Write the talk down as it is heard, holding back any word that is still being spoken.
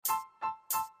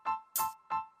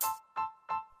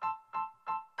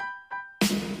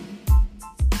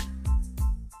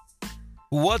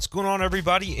What's going on,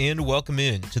 everybody, and welcome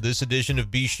in to this edition of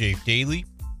B-Shape Daily.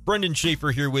 Brendan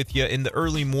Schaefer here with you in the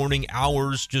early morning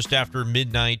hours just after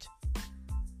midnight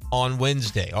on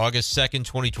Wednesday, August 2nd,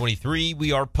 2023.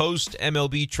 We are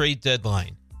post-MLB trade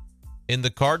deadline, and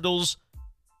the Cardinals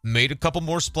made a couple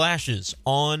more splashes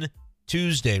on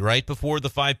Tuesday, right before the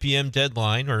 5 p.m.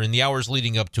 deadline, or in the hours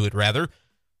leading up to it, rather.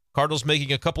 Cardinals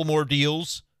making a couple more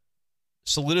deals,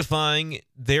 solidifying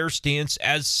their stance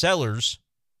as sellers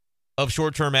of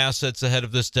short-term assets ahead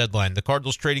of this deadline. The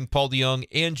Cardinals trading Paul DeJong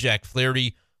and Jack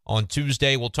Flaherty on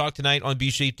Tuesday. We'll talk tonight on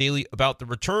B-Shape Daily about the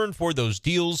return for those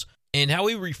deals and how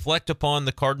we reflect upon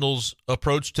the Cardinals'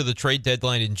 approach to the trade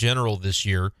deadline in general this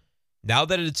year. Now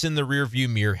that it's in the rearview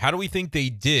mirror, how do we think they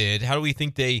did? How do we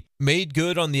think they made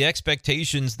good on the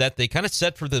expectations that they kind of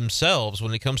set for themselves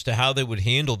when it comes to how they would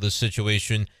handle this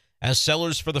situation as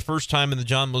sellers for the first time in the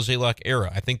John Mozeliak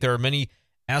era? I think there are many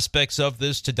aspects of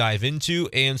this to dive into,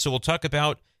 and so we'll talk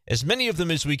about as many of them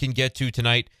as we can get to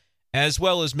tonight, as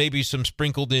well as maybe some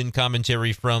sprinkled in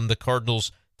commentary from the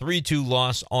Cardinals' 3-2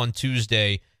 loss on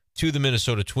Tuesday to the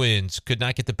Minnesota Twins. Could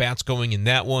not get the bats going in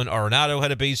that one. Arenado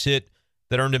had a base hit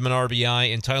that earned him an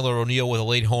RBI, and Tyler O'Neill with a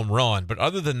late home run. But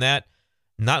other than that,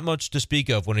 not much to speak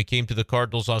of when it came to the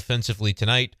Cardinals offensively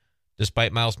tonight.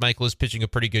 Despite Miles Mikolas pitching a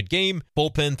pretty good game,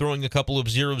 bullpen throwing a couple of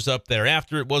zeros up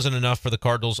thereafter, it wasn't enough for the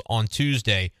Cardinals on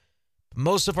Tuesday.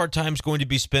 Most of our time is going to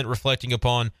be spent reflecting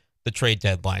upon the trade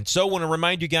deadline. So I want to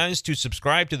remind you guys to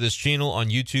subscribe to this channel on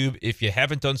YouTube if you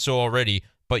haven't done so already,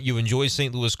 but you enjoy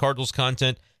St. Louis Cardinals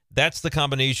content. That's the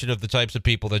combination of the types of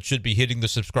people that should be hitting the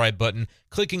subscribe button,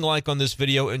 clicking like on this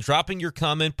video, and dropping your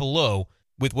comment below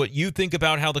with what you think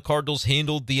about how the Cardinals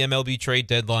handled the MLB trade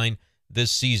deadline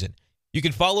this season. You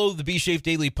can follow the B-Shape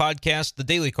Daily podcast, the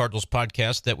Daily Cardinals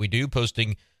podcast that we do,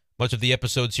 posting much of the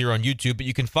episodes here on YouTube, but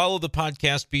you can follow the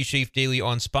podcast B-Shape Daily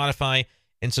on Spotify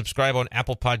and subscribe on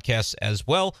Apple Podcasts as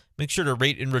well. Make sure to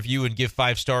rate and review and give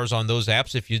 5 stars on those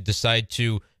apps if you decide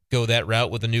to go that route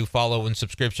with a new follow and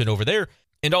subscription over there.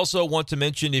 And also want to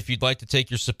mention, if you'd like to take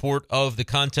your support of the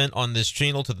content on this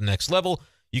channel to the next level,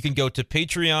 you can go to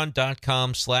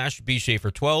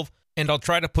patreon.com/bshafer12, and I'll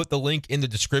try to put the link in the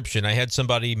description. I had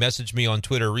somebody message me on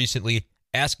Twitter recently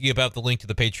asking about the link to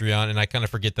the Patreon, and I kind of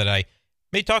forget that I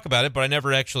may talk about it, but I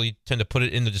never actually tend to put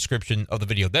it in the description of the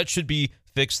video. That should be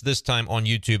fixed this time on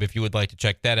YouTube if you would like to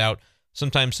check that out.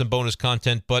 Sometimes some bonus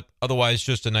content, but otherwise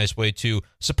just a nice way to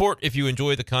support if you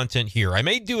enjoy the content here. I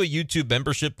may do a YouTube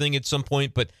membership thing at some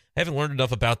point, but I haven't learned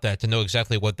enough about that to know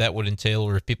exactly what that would entail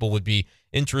or if people would be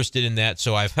interested in that,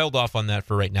 so I've held off on that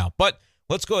for right now. But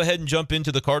let's go ahead and jump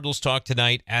into the Cardinals talk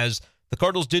tonight, as the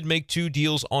Cardinals did make 2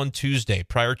 deals on Tuesday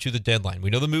prior to the deadline. We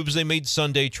know the moves they made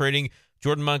Sunday, trading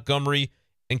Jordan Montgomery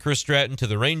and Chris Stratton to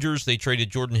the Rangers. They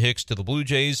traded Jordan Hicks to the Blue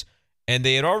Jays. And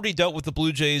they had already dealt with the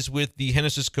Blue Jays with the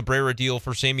Genesis Cabrera deal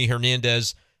for Sammy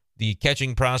Hernandez, the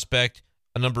catching prospect,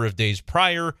 a number of days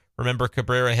prior. Remember,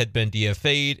 Cabrera had been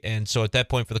DFA'd, and so at that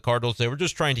point for the Cardinals, they were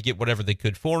just trying to get whatever they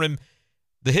could for him.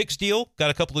 The Hicks deal got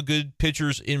a couple of good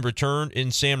pitchers in return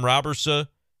in Sam Robertson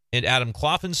and Adam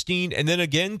Kloffenstein. And then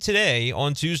again today,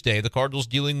 on Tuesday, the Cardinals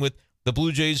dealing with the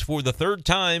Blue Jays for the 3rd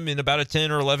time in about a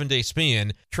 10 or 11-day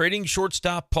span, trading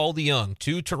shortstop Paul DeJong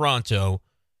to Toronto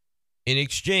in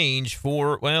exchange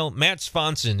for, well, Matt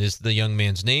Swanson is the young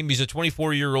man's name. He's a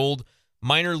 24-year-old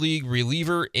minor league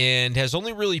reliever and has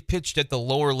only really pitched at the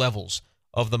lower levels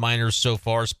of the minors so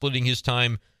far, splitting his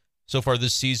time so far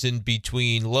this season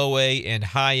between low A and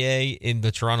high A in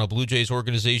the Toronto Blue Jays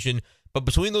organization. But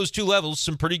between those two levels,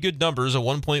 some pretty good numbers, a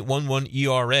 1.11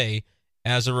 ERA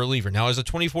as a reliever. Now, as a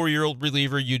 24-year-old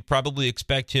reliever, you'd probably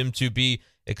expect him to be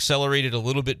accelerated a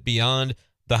little bit beyond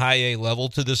the high A level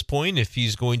to this point if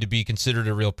he's going to be considered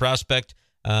a real prospect.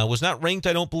 Was not ranked,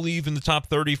 I don't believe, in the top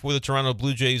 30 for the Toronto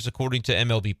Blue Jays according to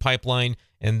MLB Pipeline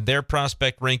and their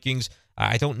prospect rankings.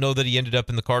 I don't know that he ended up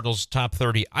in the Cardinals' top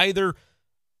 30 either.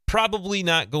 Probably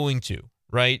not going to,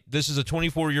 right? This is a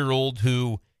 24-year-old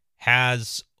who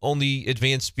has only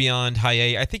advanced beyond high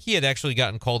A. I think he had actually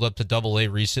gotten called up to double A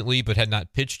recently, but had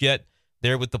not pitched yet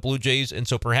there with the Blue Jays, and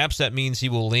so perhaps that means he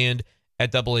will land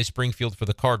at Double-A Springfield for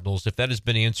the Cardinals. If that has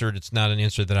been answered, it's not an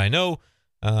answer that I know.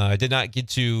 I did not get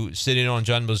to sit in on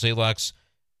John Mozeliak's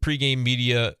pregame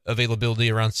media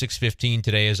availability around 6:15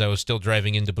 today as I was still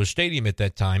driving into Busch Stadium at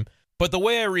that time. But the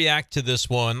way I react to this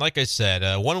one, like I said,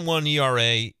 1.1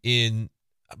 ERA in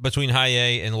between high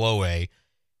A and low A.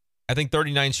 I think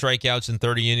 39 strikeouts in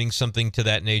 30 innings, something to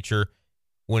that nature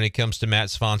when it comes to Matt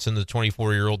Swanson, the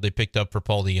 24-year-old they picked up for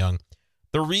Paul DeJong.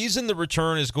 The reason the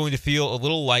return is going to feel a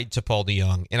little light to Paul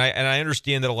DeJong, and I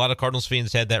understand that a lot of Cardinals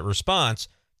fans had that response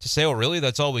to say, oh, really?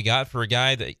 That's all we got for a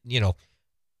guy that,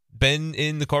 been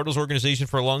in the Cardinals organization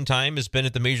for a long time, has been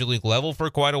at the major league level for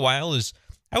quite a while, is,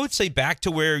 I would say, back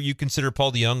to where you consider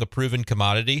Paul DeJong a proven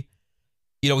commodity.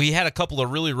 He had a couple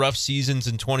of really rough seasons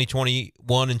in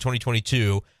 2021 and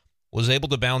 2022, was able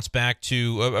to bounce back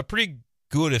to a pretty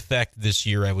good effect this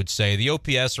year, I would say. The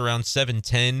OPS around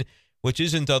 710, which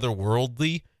isn't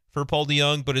otherworldly for Paul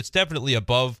DeJong, but it's definitely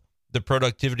above the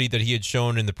productivity that he had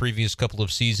shown in the previous couple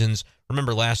of seasons.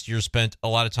 Remember, last year spent a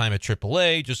lot of time at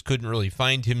AAA, just couldn't really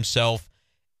find himself,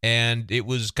 and it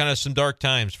was kind of some dark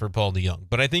times for Paul DeJong.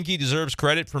 But I think he deserves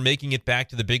credit for making it back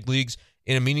to the big leagues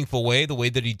in a meaningful way, the way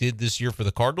that he did this year for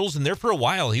the Cardinals. And there for a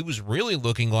while, he was really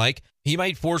looking like he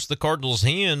might force the Cardinals'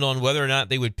 hand on whether or not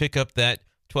they would pick up that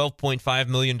 $12.5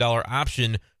 million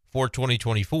option for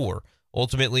 2024.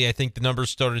 Ultimately, I think the numbers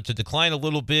started to decline a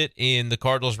little bit, and the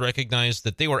Cardinals recognized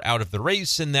that they were out of the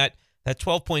race, and that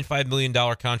 $12.5 million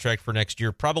contract for next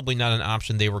year, probably not an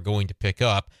option they were going to pick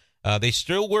up. They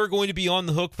still were going to be on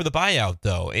the hook for the buyout,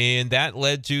 though, and that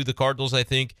led to the Cardinals, I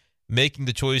think, making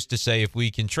the choice to say, if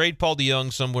we can trade Paul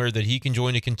DeJong somewhere that he can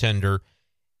join a contender,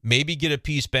 maybe get a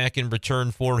piece back in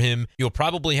return for him. You'll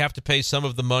probably have to pay some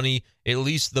of the money, at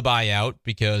least the buyout,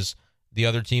 because the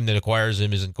other team that acquires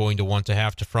him isn't going to want to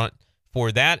have to front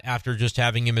for that after just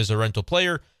having him as a rental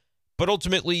player. But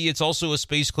ultimately, it's also a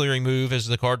space-clearing move, as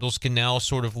the Cardinals can now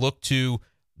sort of look to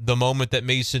the moment that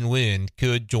Mason Wynn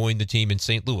could join the team in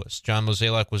St. Louis. John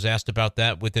Mozeliak was asked about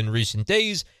that within recent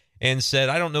days and said,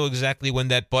 I don't know exactly when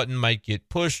that button might get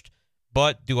pushed,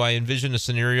 but do I envision a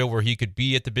scenario where he could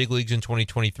be at the big leagues in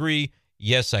 2023?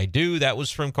 Yes, I do. That was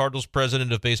from Cardinals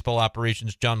President of Baseball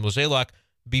Operations, John Mozeliak,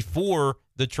 before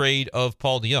the trade of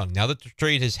Paul DeJong. Now that the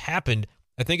trade has happened,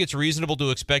 I think it's reasonable to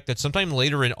expect that sometime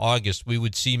later in August, we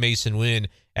would see Mason Wynn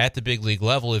at the big league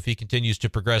level if he continues to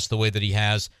progress the way that he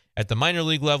has at the minor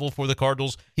league level for the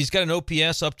Cardinals. He's got an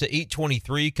OPS up to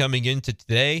 823 coming into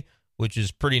today, which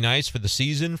is pretty nice for the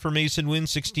season for Mason Wynn.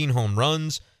 16 home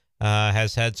runs,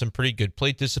 has had some pretty good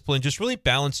plate discipline, just really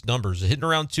balanced numbers, hitting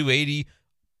around 280,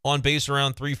 on base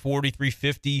around 340,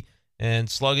 350, and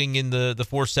slugging in the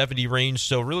 470 range.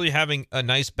 So really having a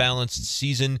nice balanced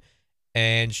season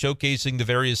and showcasing the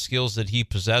various skills that he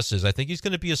possesses. I think he's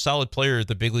going to be a solid player at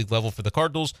the big league level for the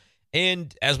Cardinals.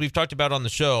 And as we've talked about on the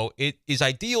show, it is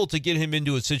ideal to get him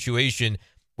into a situation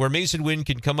where Mason Wynn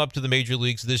can come up to the major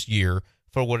leagues this year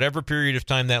for whatever period of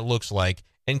time that looks like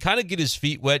and kind of get his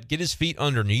feet wet, get his feet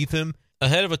underneath him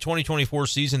ahead of a 2024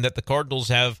 season that the Cardinals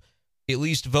have at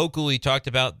least vocally talked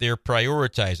about they're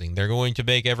prioritizing. They're going to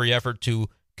make every effort to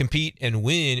compete and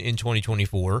win in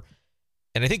 2024.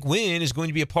 And I think Wynn is going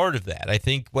to be a part of that. I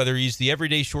think whether he's the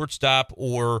everyday shortstop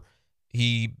or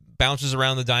he bounces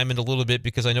around the diamond a little bit,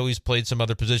 because I know he's played some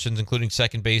other positions, including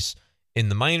second base in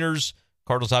the minors.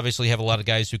 Cardinals obviously have a lot of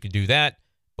guys who could do that.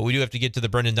 But we do have to get to the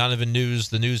Brendan Donovan news,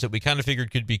 the news that we kind of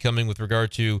figured could be coming with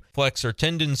regard to flexor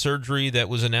tendon surgery that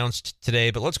was announced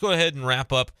today. But let's go ahead and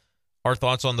wrap up our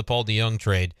thoughts on the Paul DeJong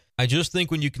trade. I just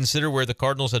think when you consider where the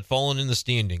Cardinals had fallen in the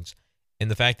standings, and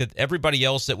the fact that everybody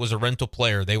else that was a rental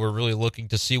player, they were really looking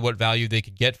to see what value they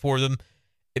could get for them,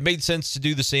 it made sense to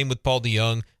do the same with Paul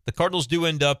DeJong. The Cardinals do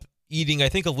end up eating, I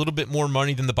think, a little bit more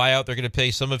money than the buyout. They're going to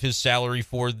pay some of his salary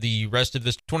for the rest of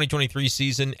this 2023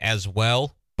 season as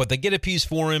well. But they get a piece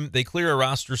for him. They clear a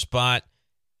roster spot.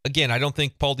 Again, I don't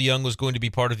think Paul DeJong was going to be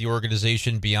part of the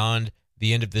organization beyond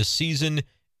the end of this season.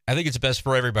 I think it's best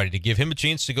for everybody to give him a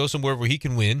chance to go somewhere where he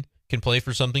can win, can play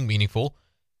for something meaningful.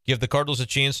 Give the Cardinals a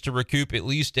chance to recoup at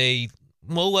least a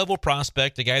low-level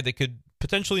prospect, a guy that could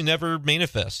potentially never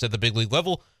manifest at the big league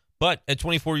level. But at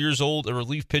 24 years old, a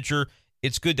relief pitcher,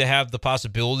 it's good to have the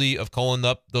possibility of calling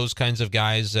up those kinds of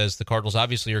guys, as the Cardinals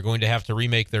obviously are going to have to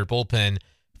remake their bullpen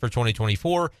for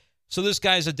 2024. So this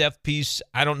guy's a depth piece.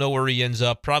 I don't know where he ends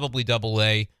up, probably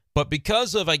Double-A. But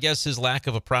because of, I guess, his lack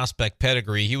of a prospect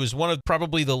pedigree, he was one of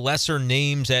probably the lesser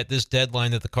names at this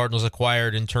deadline that the Cardinals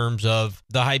acquired in terms of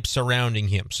the hype surrounding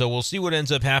him. So we'll see what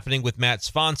ends up happening with Matt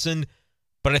Swanson.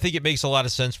 But I think it makes a lot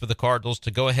of sense for the Cardinals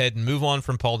to go ahead and move on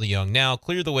from Paul DeJong now,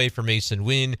 clear the way for Mason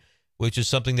Wynn, which is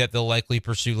something that they'll likely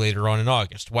pursue later on in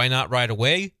August. Why not right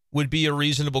away would be a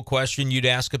reasonable question you'd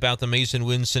ask about the Mason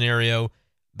Wynn scenario.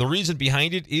 The reason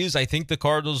behind it is I think the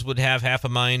Cardinals would have half a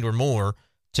mind or more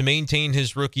to maintain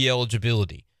his rookie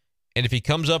eligibility. And if he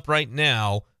comes up right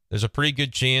now, there's a pretty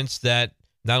good chance that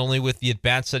not only with the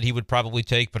at-bats that he would probably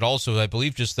take, but also I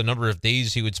believe just the number of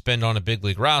days he would spend on a big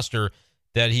league roster,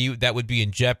 that would be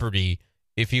in jeopardy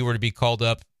if he were to be called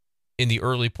up in the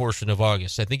early portion of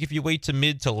August. I think if you wait to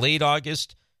mid to late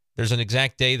August, there's an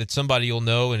exact day that somebody will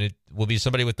know, and it will be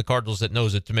somebody with the Cardinals that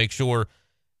knows it, to make sure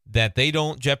that they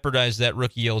don't jeopardize that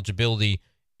rookie eligibility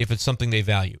if it's something they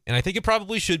value. And I think it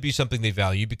probably should be something they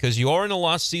value because you are in a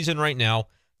lost season right now.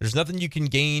 There's nothing you can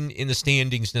gain in the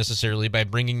standings necessarily by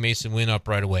bringing Mason Wynn up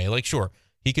right away. Like, sure,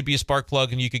 he could be a spark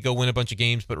plug and you could go win a bunch of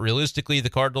games, but realistically, the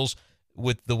Cardinals,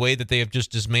 with the way that they have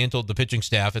just dismantled the pitching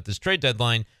staff at this trade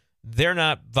deadline, they're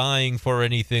not vying for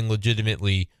anything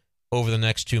legitimately over the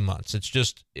next 2 months.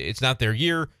 It's not their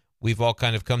year. We've all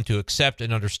kind of come to accept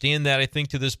and understand that, I think,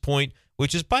 to this point,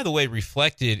 which is, by the way,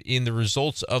 reflected in the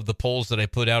results of the polls that I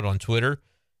put out on Twitter,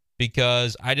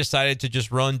 because I decided to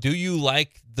just run, do you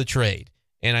like the trade?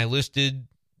 And I listed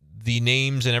the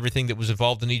names and everything that was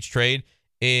involved in each trade.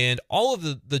 And all of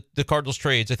the Cardinals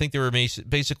trades, I think there were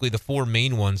basically the four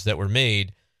main ones that were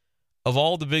made. Of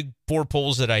all the big four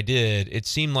polls that I did, it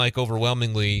seemed like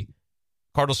overwhelmingly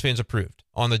Cardinals fans approved.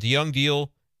 On the DeJong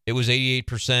deal, it was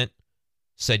 88%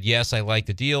 said, yes, I like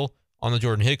the deal. On the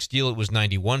Jordan Hicks deal, it was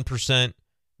 91%.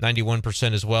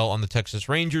 91% as well on the Texas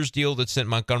Rangers deal that sent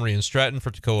Montgomery and Stratton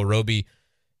for Tekoa Roby,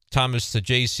 Thomas to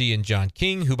JC, and John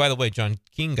King, who, by the way, John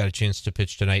King got a chance to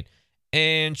pitch tonight.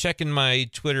 And checking my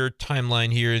Twitter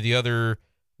timeline here, the other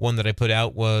one that I put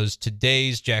out was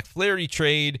today's Jack Flaherty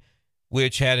trade,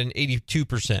 which had an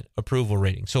 82% approval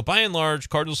rating. So by and large,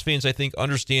 Cardinals fans, I think,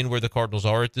 understand where the Cardinals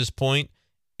are at this point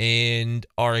and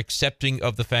are accepting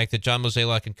of the fact that John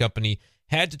Mozeliak and company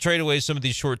had to trade away some of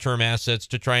these short-term assets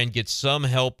to try and get some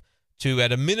help to,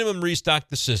 at a minimum, restock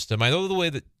the system. I know the way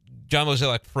that John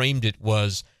Mozeliak framed it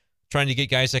was trying to get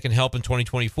guys that can help in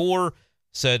 2024,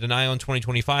 said an eye on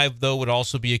 2025, though, would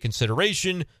also be a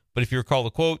consideration. But if you recall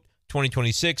the quote,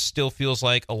 2026 still feels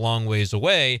like a long ways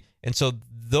away. And so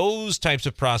those types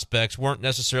of prospects weren't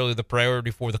necessarily the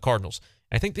priority for the Cardinals.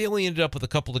 I think they only ended up with a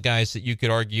couple of guys that you could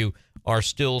argue are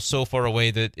still so far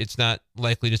away that it's not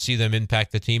likely to see them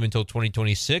impact the team until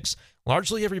 2026.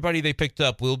 Largely everybody they picked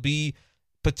up will be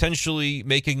potentially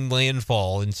making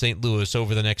landfall in St. Louis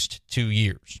over the next 2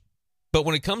 years. But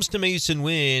when it comes to Mason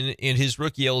Wynn and his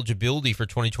rookie eligibility for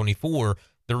 2024,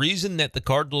 the reason that the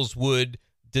Cardinals would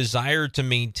desire to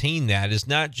maintain that is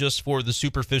not just for the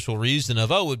superficial reason of,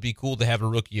 oh, it would be cool to have a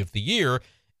rookie of the year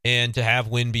and to have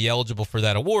Wynn be eligible for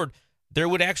that award. There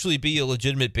would actually be a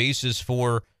legitimate basis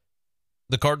for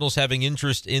the Cardinals having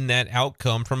interest in that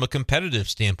outcome from a competitive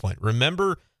standpoint.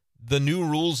 Remember the new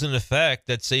rules in effect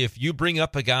that say if you bring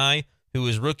up a guy who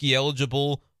is rookie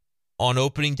eligible on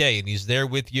opening day and he's there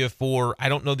with you for, I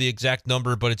don't know the exact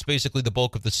number, but it's basically the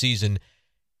bulk of the season,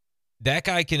 that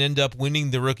guy can end up winning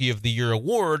the Rookie of the Year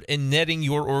award and netting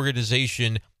your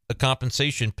organization a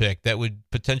compensation pick that would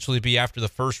potentially be after the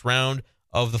first round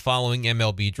of the following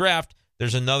MLB draft.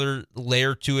 There's another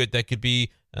layer to it that could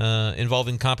be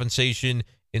involving compensation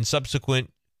in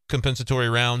subsequent compensatory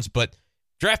rounds, but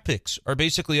draft picks are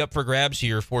basically up for grabs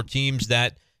here for teams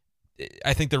that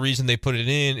I think the reason they put it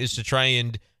in is to try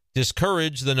and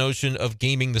discourage the notion of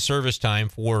gaming the service time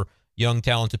for young,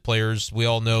 talented players. We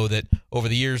all know that over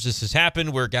the years this has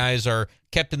happened where guys are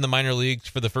kept in the minor leagues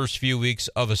for the first few weeks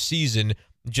of a season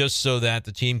just so that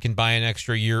the team can buy an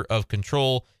extra year of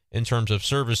control in terms of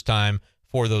service time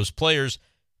for those players.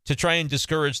 To try and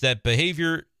discourage that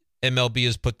behavior, MLB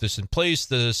has put this in place.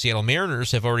 The Seattle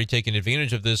Mariners have already taken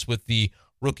advantage of this with the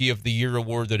Rookie of the Year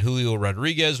award that Julio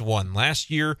Rodriguez won last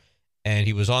year, and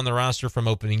he was on the roster from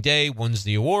opening day, wins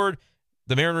the award.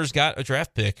 The Mariners got a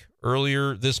draft pick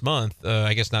earlier this month.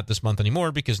 I guess not this month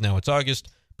anymore because now it's August.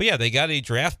 But yeah, they got a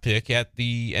draft pick at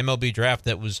the MLB draft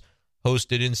that was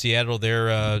hosted in Seattle their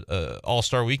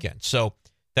All-Star weekend. So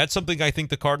that's something I think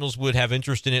the Cardinals would have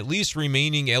interest in, at least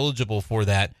remaining eligible for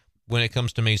that when it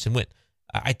comes to Mason Wynn.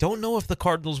 I don't know if the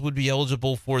Cardinals would be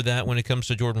eligible for that when it comes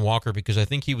to Jordan Walker because I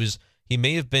think he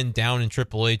may have been down in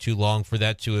AAA too long for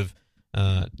that to have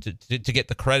to get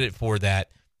the credit for that.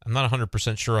 I'm not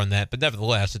 100% sure on that, but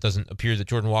nevertheless, it doesn't appear that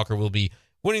Jordan Walker will be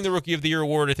winning the Rookie of the Year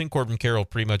award. I think Corbin Carroll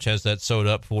pretty much has that sewed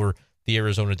up for the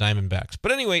Arizona Diamondbacks.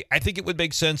 But anyway, I think it would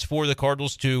make sense for the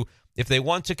Cardinals to, if they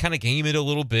want to kind of game it a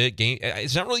little bit,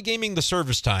 it's not really gaming the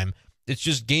service time. It's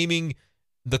just gaming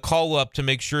the call-up to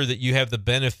make sure that you have the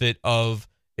benefit of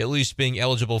at least being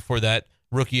eligible for that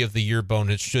Rookie of the Year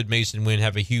bonus should Mason Wynn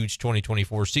have a huge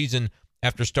 2024 season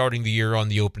after starting the year on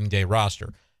the opening day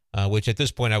roster. Which at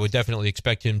this point I would definitely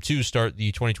expect him to start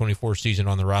the 2024 season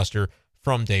on the roster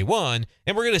from day one,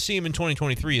 and we're going to see him in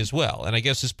 2023 as well. And I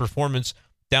guess his performance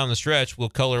down the stretch will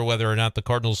color whether or not the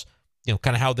Cardinals,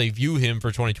 kind of how they view him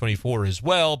for 2024 as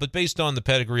well. But based on the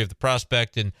pedigree of the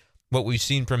prospect and what we've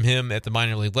seen from him at the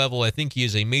minor league level, I think he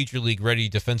is a major league ready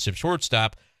defensive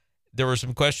shortstop. There were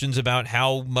some questions about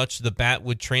how much the bat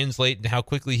would translate and how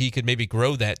quickly he could maybe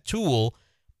grow that tool.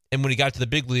 And when he got to the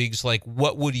big leagues, like,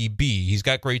 what would he be? He's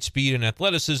got great speed and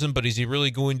athleticism, but is he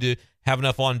really going to have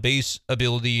enough on-base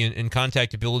ability and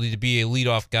contact ability to be a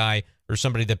leadoff guy or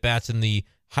somebody that bats in the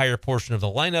higher portion of the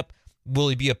lineup? Will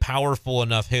he be a powerful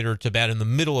enough hitter to bat in the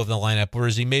middle of the lineup,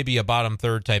 whereas he may be a bottom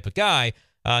third type of guy?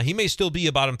 He may still be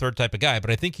a bottom third type of guy,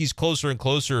 but I think he's closer and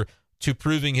closer to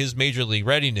proving his major league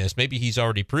readiness. Maybe he's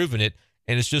already proven it,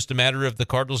 and it's just a matter of the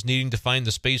Cardinals needing to find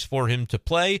the space for him to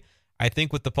play. I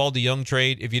think with the Paul DeJong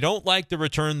trade, if you don't like the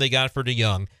return they got for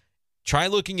DeJong, try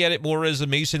looking at it more as a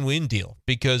Mason Wynn deal,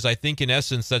 because I think in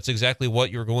essence that's exactly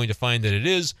what you're going to find that it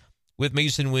is. With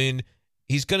Mason Wynn,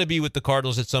 he's going to be with the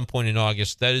Cardinals at some point in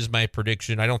August. That is my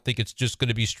prediction. I don't think it's just going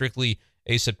to be strictly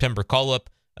a September call-up.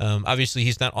 Obviously,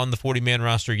 he's not on the 40-man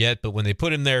roster yet, but when they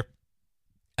put him there,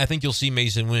 I think you'll see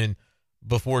Mason Wynn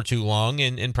before too long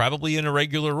and probably in a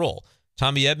regular role.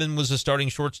 Tommy Edman was a starting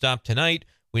shortstop tonight.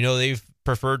 We know they've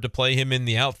preferred to play him in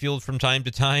the outfield from time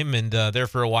to time, and there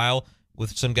for a while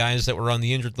with some guys that were on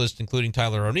the injured list, including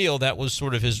Tyler O'Neill. That was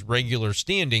sort of his regular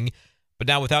standing. But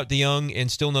now without DeJong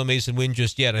and still no Mason Wynn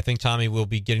just yet, I think Tommy will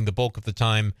be getting the bulk of the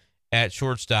time at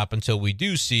shortstop until we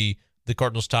do see the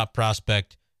Cardinals' top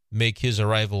prospect make his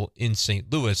arrival in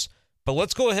St. Louis. But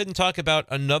let's go ahead and talk about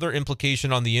another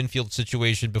implication on the infield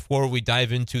situation before we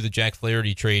dive into the Jack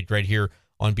Flaherty trade right here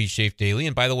on Be Safe Daily.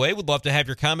 And by the way, we'd love to have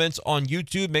your comments on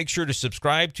YouTube. Make sure to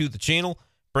subscribe to the channel.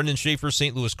 Brendan Schaefer,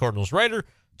 St. Louis Cardinals writer,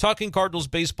 talking Cardinals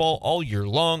baseball all year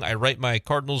long. I write my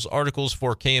Cardinals articles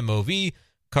for KMOV,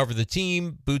 cover the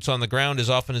team, boots on the ground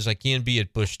as often as I can be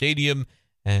at Busch Stadium,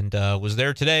 and was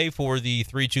there today for the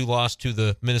 3-2 loss to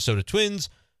the Minnesota Twins.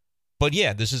 But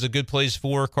yeah, this is a good place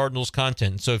for Cardinals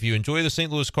content. So if you enjoy the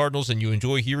St. Louis Cardinals and you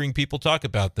enjoy hearing people talk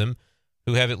about them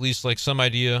who have at least like some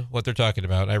idea what they're talking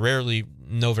about, I rarely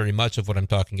know very much of what I'm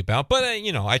talking about, but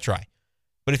I try.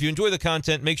 But if you enjoy the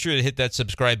content, make sure to hit that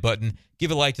subscribe button, give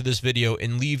a like to this video,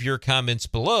 and leave your comments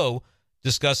below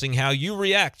discussing how you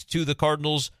react to the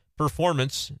Cardinals'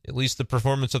 performance, at least the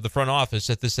performance of the front office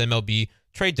at this MLB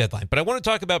trade deadline. But I want to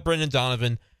talk about Brendan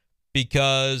Donovan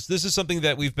because this is something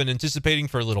that we've been anticipating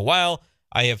for a little while.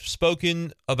 I have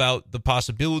spoken about the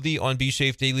possibility on Be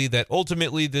Safe Daily that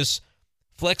ultimately this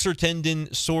flexor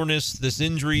tendon soreness, this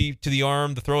injury to the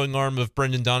arm, the throwing arm of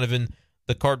Brendan Donovan,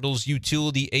 the Cardinals'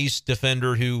 utility ace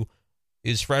defender who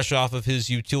is fresh off of his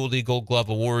utility Gold Glove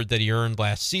award that he earned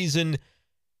last season.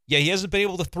 Yeah, he hasn't been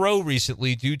able to throw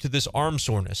recently due to this arm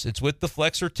soreness. It's with the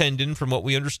flexor tendon from what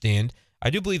we understand. I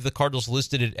do believe the Cardinals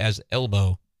listed it as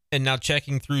elbow. And now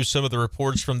checking through some of the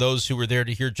reports from those who were there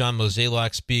to hear John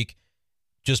Mozeliak speak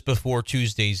just before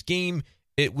Tuesday's game,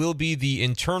 it will be the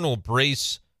internal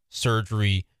brace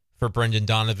surgery for Brendan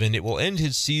Donovan. It will end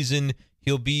his season.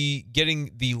 He'll be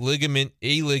getting the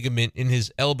a ligament in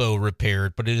his elbow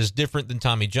repaired, but it is different than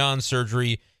Tommy John's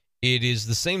surgery. It is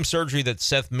the same surgery that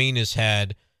Seth Maness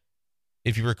had,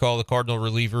 if you recall, the Cardinal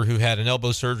reliever who had an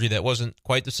elbow surgery that wasn't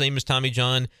quite the same as Tommy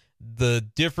John. The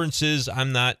differences,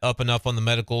 I'm not up enough on the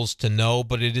medicals to know,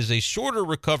 but it is a shorter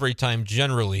recovery time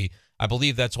generally. I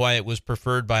believe that's why it was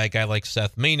preferred by a guy like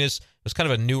Seth Maness. It was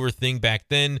kind of a newer thing back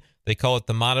then. They call it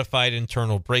the modified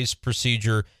internal brace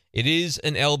procedure. It is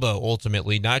an elbow,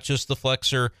 ultimately, not just the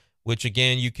flexor, which,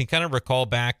 again, you can kind of recall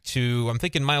back to, I'm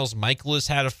thinking Miles Michaelis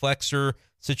had a flexor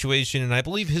situation, and I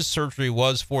believe his surgery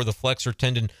was for the flexor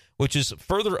tendon, which is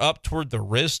further up toward the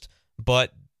wrist,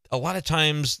 but a lot of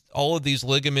times all of these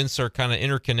ligaments are kind of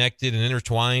interconnected and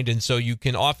intertwined, and so you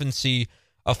can often see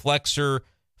a flexor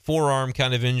forearm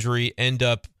kind of injury end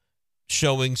up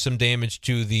showing some damage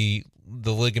to the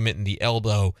ligament in the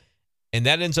elbow, and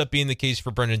that ends up being the case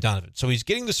for Brendan Donovan. So he's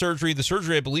getting the surgery. The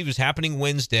surgery, I believe, is happening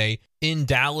Wednesday in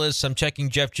Dallas. I'm checking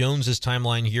Jeff Jones's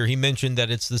timeline here. He mentioned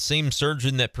that it's the same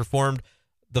surgeon that performed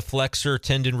the flexor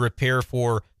tendon repair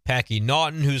for Packy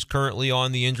Naughton, who's currently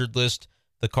on the injured list,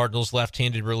 the Cardinals'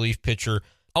 left-handed relief pitcher.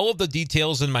 All of the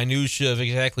details and minutia of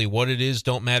exactly what it is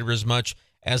don't matter as much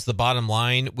as the bottom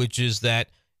line, which is that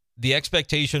the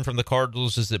expectation from the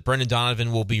Cardinals is that Brendan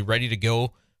Donovan will be ready to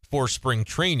go for spring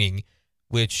training,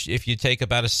 which if you take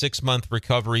about a 6-month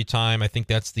recovery time, I think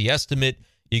that's the estimate.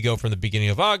 You go from the beginning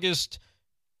of August,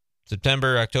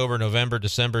 September, October, November,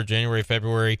 December, January,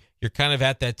 February. You're kind of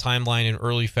at that timeline in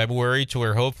early February to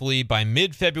where hopefully by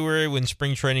mid-February when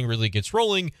spring training really gets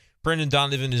rolling, Brendan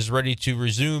Donovan is ready to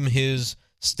resume his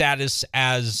status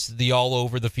as the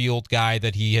all-over-the-field guy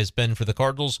that he has been for the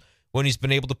Cardinals when he's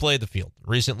been able to play the field.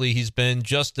 Recently, he's been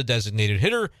just a designated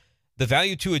hitter. The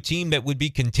value to a team that would be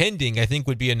contending, I think,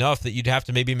 would be enough that you'd have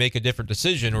to maybe make a different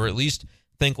decision or at least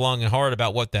think long and hard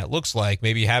about what that looks like.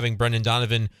 Maybe having Brendan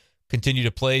Donovan continue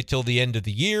to play till the end of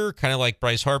the year, kind of like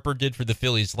Bryce Harper did for the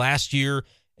Phillies last year,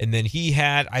 And then he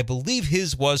had, I believe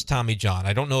his was Tommy John.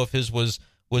 I don't know if his was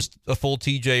a full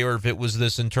TJ or if it was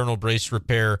this internal brace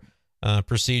repair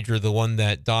procedure, the one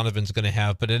that Donovan's going to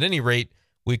have. But at any rate,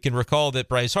 we can recall that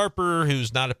Bryce Harper,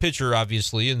 who's not a pitcher,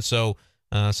 obviously, and so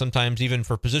sometimes even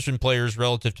for position players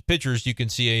relative to pitchers, you can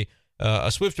see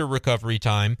a swifter recovery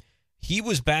time. He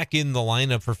was back in the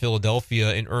lineup for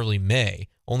Philadelphia in early May,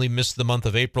 only missed the month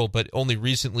of April, but only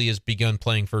recently has begun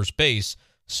playing first base.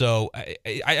 So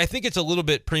I think it's a little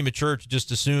bit premature to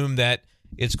just assume that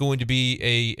it's going to be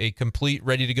a complete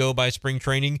ready to go by spring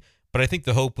training. But I think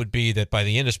the hope would be that by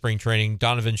the end of spring training,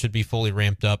 Donovan should be fully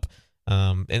ramped up.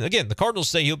 And again, the Cardinals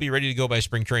say he'll be ready to go by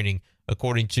spring training,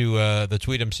 according to the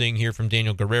tweet I'm seeing here from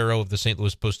Daniel Guerrero of the St.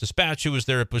 Louis Post-Dispatch, who was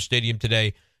there at Busch Stadium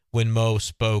today when Mo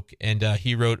spoke, and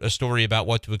he wrote a story about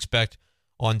what to expect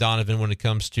on Donovan when it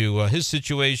comes to his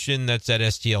situation. That's at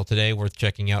STL today, worth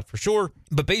checking out for sure.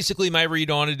 But basically my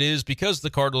read on it is because the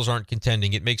Cardinals aren't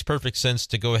contending, it makes perfect sense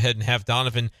to go ahead and have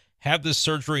Donovan have this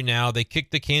surgery now. They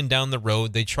kicked the can down the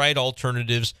road. They tried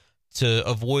alternatives to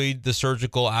avoid the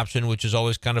surgical option, which is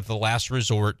always kind of the last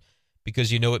resort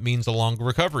because it means a longer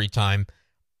recovery time.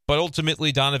 But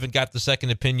ultimately, Donovan got the second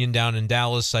opinion down in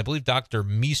Dallas. I believe Dr.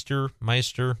 Meister,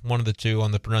 one of the two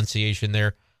on the pronunciation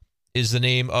there, is the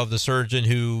name of the surgeon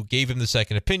who gave him the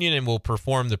second opinion and will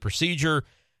perform the procedure.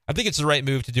 I think it's the right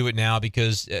move to do it now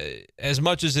because as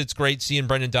much as it's great seeing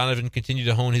Brendan Donovan continue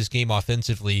to hone his game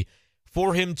offensively,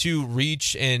 for him to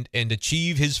reach and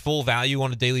achieve his full value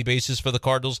on a daily basis for the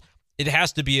Cardinals, it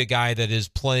has to be a guy that is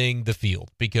playing the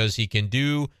field because he can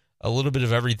do a little bit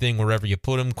of everything wherever you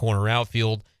put him, corner,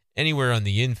 outfield, anywhere on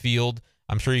the infield.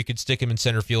 I'm sure you could stick him in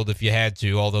center field if you had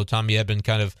to, although Tommy Edman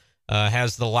kind of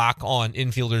has the lock on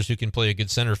infielders who can play a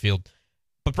good center field.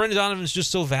 But Brendan Donovan is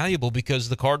just so valuable because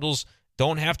the Cardinals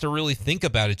don't have to really think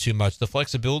about it too much. The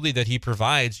flexibility that he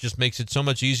provides just makes it so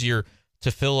much easier to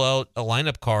fill out a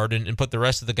lineup card and put the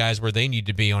rest of the guys where they need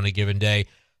to be on a given day.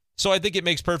 So I think it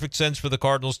makes perfect sense for the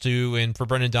Cardinals and for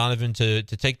Brendan Donovan to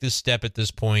take this step at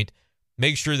this point,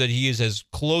 make sure that he is as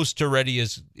close to ready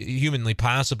as humanly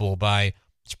possible by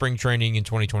spring training in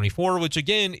 2024, which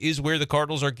again is where the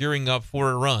Cardinals are gearing up for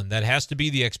a run. That has to be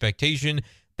the expectation.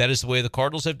 That is the way the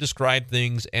Cardinals have described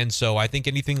things, and so I think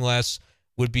anything less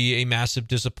would be a massive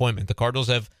disappointment. The Cardinals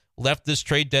have left this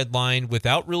trade deadline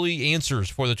without really answers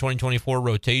for the 2024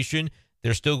 rotation.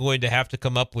 They're still going to have to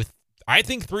come up with, I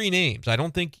think, 3 names. I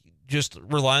don't think just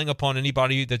relying upon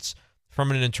anybody that's from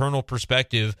an internal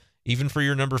perspective, even for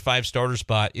your number 5 starter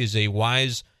spot, is a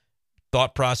wise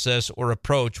thought process or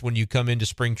approach when you come into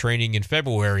spring training in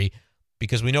February,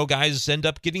 because we know guys end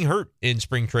up getting hurt in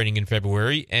spring training in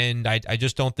February, and I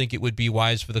just don't think it would be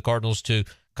wise for the Cardinals to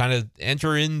kind of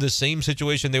enter in the same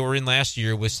situation they were in last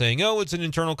year with saying, oh, it's an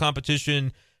internal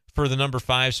competition for the number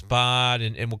 5 spot,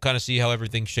 and we'll kind of see how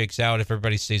everything shakes out if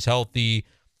everybody stays healthy.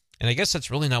 And I guess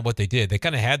that's really not what they did. They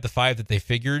kind of had the 5 that they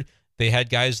figured. They had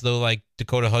guys, though, like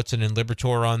Dakota Hudson and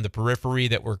Liberatore on the periphery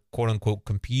that were, quote-unquote,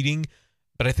 competing.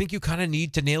 But I think you kind of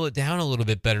need to nail it down a little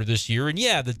bit better this year. And,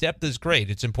 yeah, the depth is great.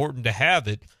 It's important to have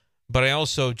it. But I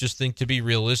also just think to be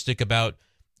realistic about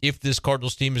if this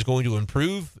Cardinals team is going to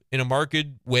improve in a marked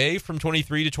way from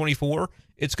 23 to 24,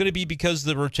 it's going to be because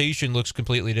the rotation looks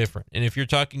completely different. And if you're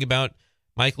talking about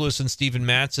Michaelis and Steven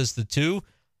Matz as the 2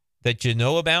 that you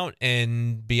know about,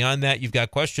 and beyond that you've got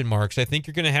question marks, I think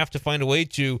you're going to have to find a way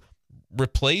to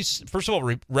replace, first of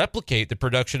all, replicate the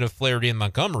production of Flaherty and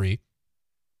Montgomery.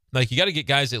 Like, you got to get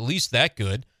guys at least that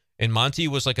good. And Monty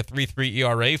was like a 3.3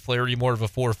 ERA, Flaherty more of a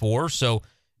 4.4, so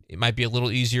it might be a little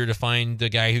easier to find the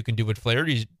guy who can do what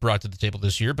Flaherty's brought to the table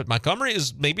this year. But Montgomery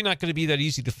is maybe not going to be that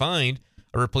easy to find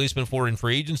a replacement for in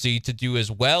free agency to do as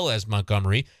well as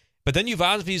Montgomery. But then you've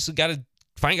obviously got to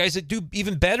find guys that do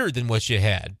even better than what you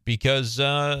had, because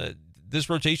this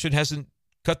rotation hasn't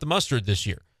cut the mustard this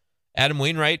year. Adam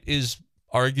Wainwright is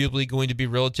arguably going to be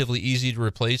relatively easy to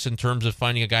replace in terms of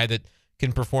finding a guy that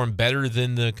can perform better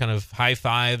than the kind of high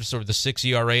 5s or the 6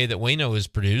 ERA that Waino has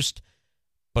produced,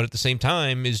 but at the same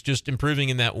time is just improving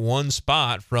in that one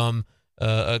spot from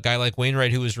a guy like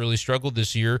Wainwright, who has really struggled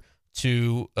this year,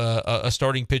 to a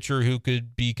starting pitcher who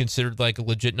could be considered like a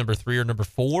legit number 3 or number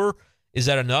 4. Is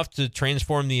that enough to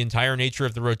transform the entire nature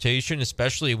of the rotation,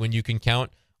 especially when you can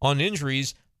count on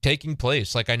injuries taking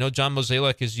place? Like, I know John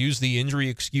Mozeliak has used the injury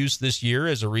excuse this year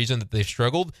as a reason that they've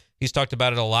struggled. He's talked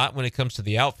about it a lot when it comes to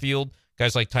the outfield.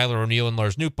 Guys like Tyler O'Neill and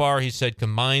Lars Nootbaar, he said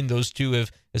combined, those 2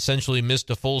 have essentially missed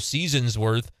a full season's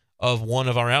worth of one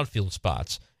of our outfield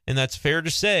spots. And that's fair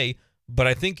to say, but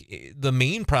I think the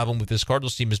main problem with this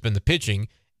Cardinals team has been the pitching.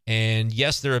 And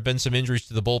yes, there have been some injuries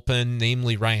to the bullpen,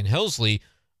 namely Ryan Helsley,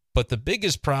 But the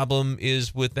biggest problem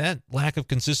is with that lack of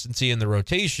consistency in the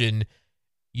rotation,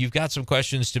 you've got some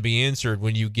questions to be answered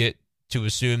when you get to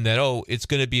assume that, it's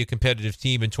going to be a competitive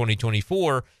team in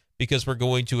 2024 because we're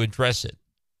going to address it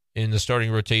in the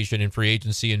starting rotation and free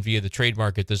agency and via the trade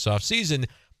market this offseason.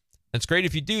 It's great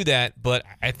if you do that, but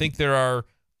I think there are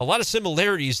a lot of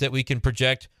similarities that we can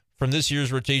project from this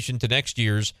year's rotation to next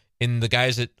year's in the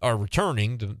guys that are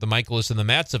returning, the Michaelis and the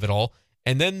Matts of it all,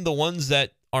 and then the ones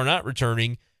that are not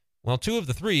returning. Well, two of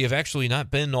the three have actually not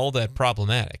been all that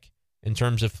problematic in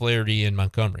terms of Flaherty and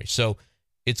Montgomery. So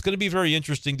it's going to be very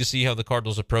interesting to see how the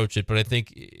Cardinals approach it, but I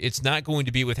think it's not going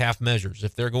to be with half measures.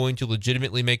 If they're going to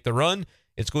legitimately make the run,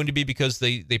 it's going to be because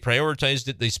they prioritized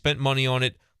it, they spent money on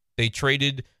it, they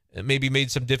traded, maybe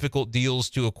made some difficult deals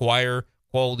to acquire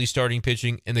quality starting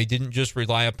pitching, and they didn't just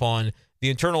rely upon the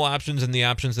internal options and the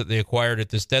options that they acquired at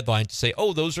this deadline to say,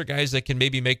 those are guys that can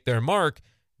maybe make their mark.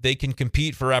 They can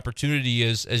compete for opportunity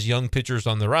as young pitchers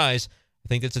on the rise. I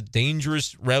think that's a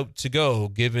dangerous route to go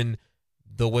given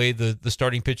the way the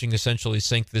starting pitching essentially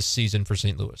sank this season for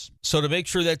St. Louis. So to make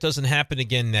sure that doesn't happen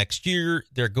again next year,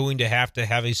 they're going to have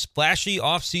a splashy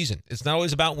offseason. It's not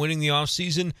always about winning the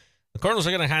offseason. The Cardinals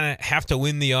are going to kind of have to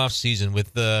win the offseason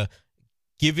with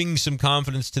giving some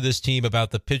confidence to this team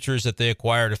about the pitchers that they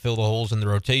acquire to fill the holes in the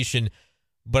rotation.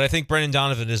 But I think Brendan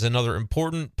Donovan is another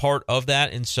important part of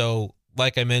that. And so,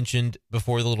 like I mentioned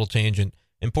before the little tangent,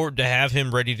 important to have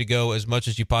him ready to go as much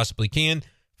as you possibly can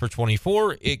for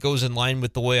 24. It goes in line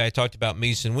with the way I talked about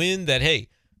Mason Wynn, that, hey,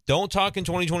 don't talk in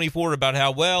 2024 about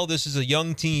how, this is a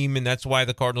young team and that's why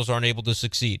the Cardinals aren't able to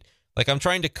succeed. Like, I'm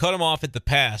trying to cut them off at the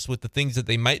pass with the things that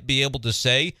they might be able to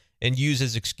say and use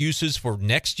as excuses for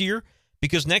next year,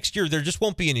 because next year there just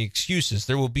won't be any excuses.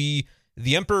 There will be,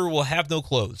 the emperor will have no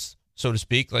clothes, so to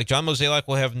speak. Like, John Mozeliak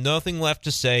will have nothing left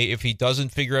to say if he doesn't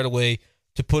figure out a way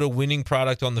to put a winning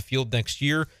product on the field next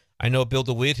year. I know Bill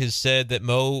DeWitt has said that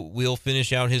Mo will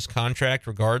finish out his contract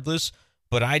regardless,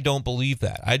 but I don't believe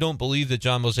that. I don't believe that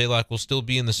John Mozeliak will still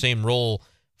be in the same role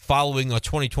following a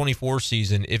 2024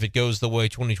 season if it goes the way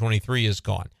 2023 has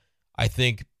gone. I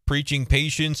think preaching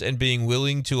patience and being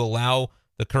willing to allow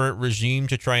the current regime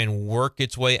to try and work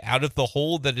its way out of the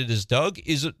hole that it has dug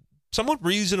is a somewhat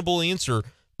reasonable answer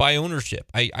by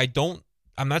ownership.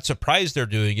 I'm not surprised they're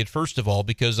doing it, first of all,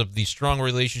 because of the strong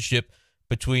relationship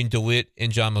between DeWitt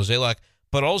and John Mozeliak,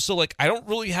 but also, I don't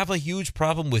really have a huge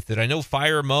problem with it. I know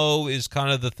fire Mo is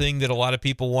kind of the thing that a lot of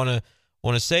people want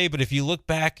to say, but if you look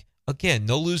back, again,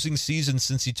 no losing season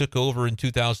since he took over in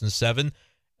 2007.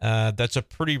 That's a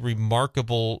pretty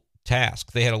remarkable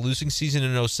task. They had a losing season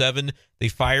in 2007. They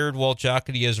fired Walt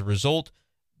Jocketty as a result.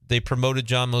 They promoted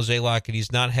John Mozeliak, and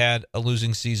he's not had a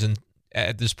losing season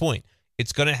at this point.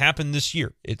 It's going to happen this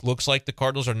year. It looks like the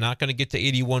Cardinals are not going to get to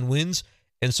 81 wins,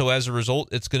 and so as a result,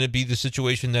 it's going to be the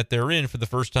situation that they're in for the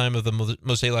first time of the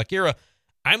Mozeliak era.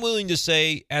 I'm willing to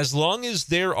say, as long as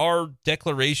there are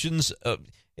declarations of,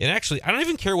 and actually, I don't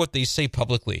even care what they say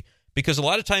publicly, because a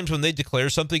lot of times when they declare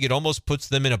something, it almost puts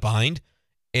them in a bind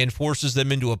and forces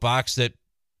them into a box that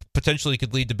potentially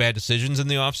could lead to bad decisions in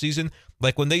the offseason.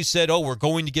 Like when they said, we're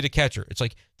going to get a catcher. It's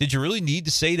like, did you really need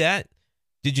to say that?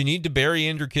 Did you need to bury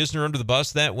Andrew Kisner under the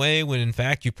bus that way when, in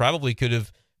fact, you probably could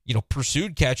have,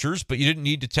 pursued catchers, but you didn't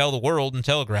need to tell the world and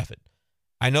telegraph it?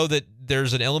 I know that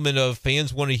there's an element of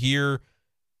fans want to hear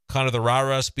kind of the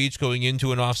rah-rah speech going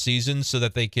into an offseason so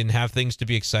that they can have things to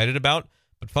be excited about.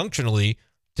 But functionally,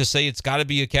 to say it's got to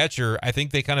be a catcher, I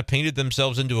think they kind of painted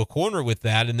themselves into a corner with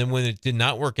that. And then when it did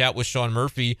not work out with Sean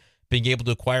Murphy being able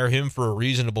to acquire him for a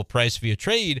reasonable price via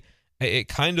trade, it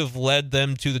kind of led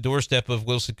them to the doorstep of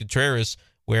Wilson Contreras,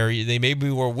 where they maybe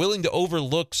were willing to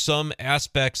overlook some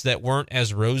aspects that weren't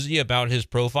as rosy about his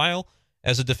profile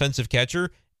as a defensive catcher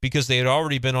because they had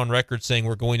already been on record saying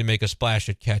we're going to make a splash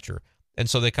at catcher. And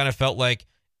so they kind of felt like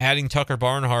adding Tucker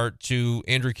Barnhart to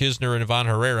Andrew Kisner and Ivan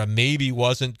Herrera maybe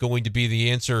wasn't going to be the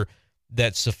answer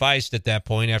that sufficed at that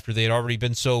point after they had already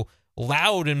been so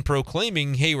loud in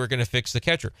proclaiming, hey, we're going to fix the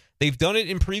catcher. They've done it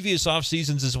in previous off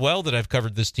seasons as well that I've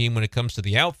covered this team when it comes to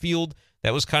the outfield.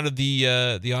 That was kind of the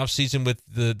offseason with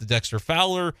the Dexter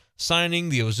Fowler signing.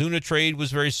 The Ozuna trade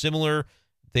was very similar.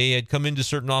 They had come into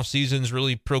certain off seasons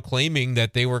really proclaiming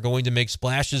that they were going to make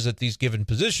splashes at these given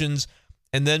positions.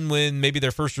 And then when maybe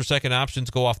their first or second options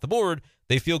go off the board,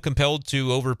 they feel compelled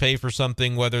to overpay for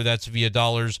something, whether that's via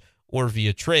dollars or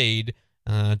via trade,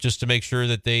 just to make sure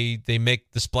that they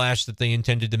make the splash that they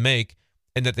intended to make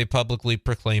and that they publicly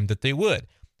proclaimed that they would.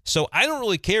 So I don't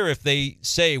really care if they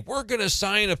say, we're going to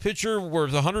sign a pitcher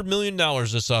worth $100 million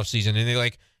this offseason, and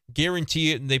they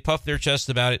guarantee it and they puff their chest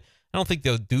about it. I don't think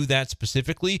they'll do that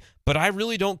specifically, but I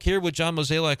really don't care what John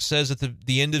Mozeliak says at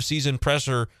the end of season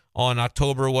presser on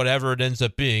October, whatever it ends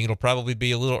up being. It'll probably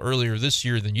be a little earlier this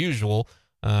year than usual,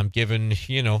 given,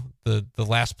 the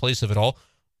last place of it all.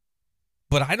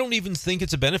 But I don't even think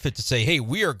it's a benefit to say, hey,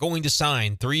 we are going to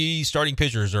sign 3 starting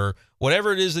pitchers or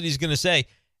whatever it is that he's going to say.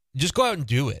 Just go out and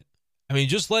do it. I mean,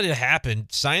 just let it happen.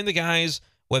 Sign the guys,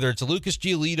 whether it's a Lucas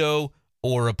Giolito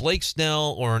or a Blake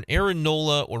Snell or an Aaron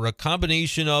Nola or a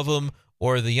combination of them,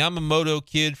 or the Yamamoto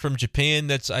kid from Japan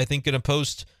that's, I think, going to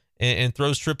post and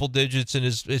throws triple digits and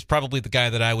is probably the guy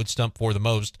that I would stump for the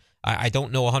most. I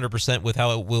don't know 100% with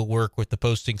how it will work with the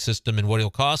posting system and what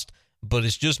it'll cost, but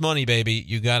it's just money, baby.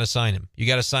 You got to sign him. You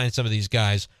got to sign some of these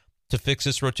guys to fix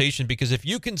this rotation, because if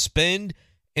you can spend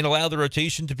and allow the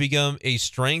rotation to become a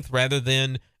strength rather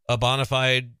than a bona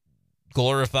fide,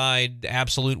 glorified,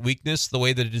 absolute weakness, the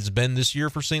way that it has been this year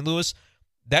for St. Louis,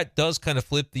 that does kind of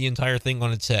flip the entire thing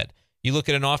on its head. You look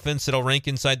at an offense that'll rank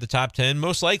inside the top 10,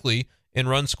 most likely, in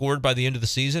runs scored by the end of the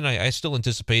season. I still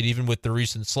anticipate, even with the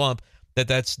recent slump,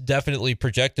 that's definitely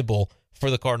projectable for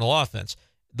the Cardinal offense.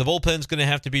 The bullpen's going to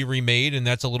have to be remade, and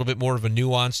that's a little bit more of a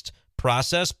nuanced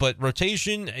process, but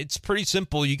rotation, it's pretty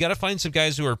simple. You got to find some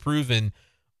guys who are proven,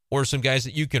 or some guys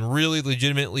that you can really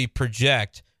legitimately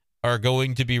project are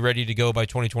going to be ready to go by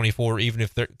 2024, even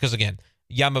if they're, because again,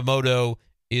 Yamamoto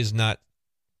is not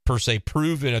per se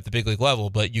proven at the big league level,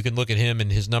 but you can look at him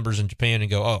and his numbers in Japan and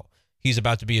go, oh, he's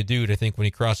about to be a dude, I think, when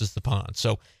he crosses the pond.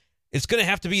 So it's going to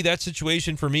have to be that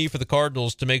situation for me, for the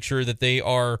Cardinals, to make sure that they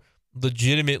are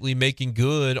legitimately making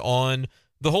good on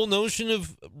the whole notion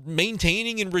of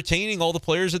maintaining and retaining all the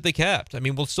players that they kept. I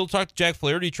mean, we'll still talk to Jack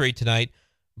Flaherty trade tonight,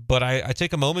 but I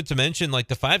take a moment to mention, like,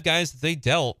 the 5 guys that they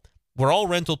dealt were all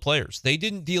rental players. They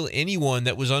didn't deal anyone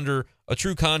that was under a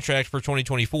true contract for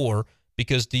 2024,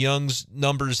 because DeJong's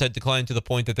numbers had declined to the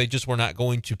point that they just were not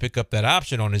going to pick up that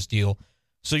option on his deal.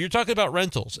 So you're talking about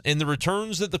rentals, and the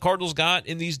returns that the Cardinals got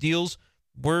in these deals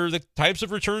were the types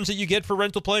of returns that you get for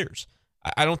rental players.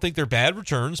 I don't think they're bad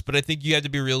returns, but I think you had to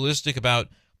be realistic about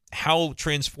how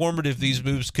transformative these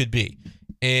moves could be.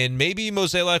 And maybe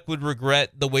Mozeliak would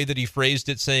regret the way that he phrased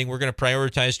it, saying we're going to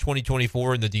prioritize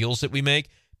 2024 in the deals that we make,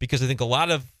 because I think a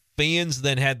lot of fans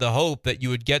then had the hope that you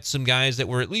would get some guys that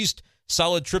were at least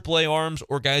solid AAA arms,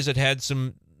 or guys that had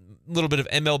some little bit of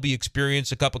MLB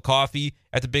experience, a cup of coffee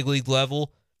at the big league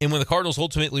level. And when the Cardinals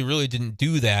ultimately really didn't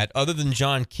do that, other than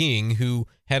John King, who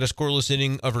had a scoreless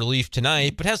inning of relief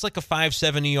tonight, but has like a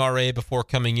 5.7 ERA before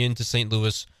coming into St.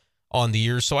 Louis on the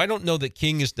year. So I don't know that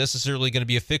King is necessarily going to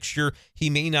be a fixture. He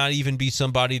may not even be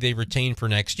somebody they retain for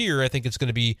next year. I think it's going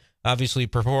to be obviously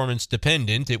performance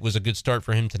dependent. It was a good start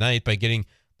for him tonight by getting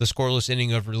the scoreless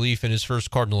inning of relief in his first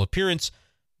Cardinal appearance.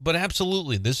 But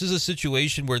absolutely, this is a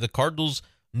situation where the Cardinals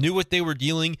knew what they were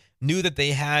dealing, knew that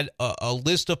they had a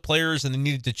list of players and they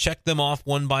needed to check them off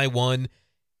one by one.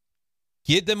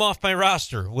 Get them off my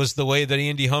roster was the way that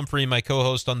Andy Humphrey, my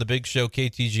co-host on the big show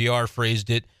KTGR, phrased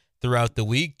it throughout the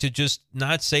week, to just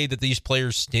not say that these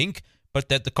players stink, but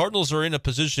that the Cardinals are in a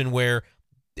position where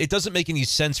it doesn't make any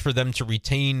sense for them to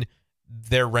retain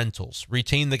their rentals,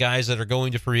 retain the guys that are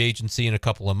going to free agency in a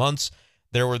couple of months.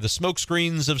 There were the smoke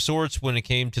screens of sorts when it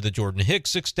came to the Jordan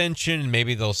Hicks extension, and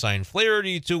maybe they'll sign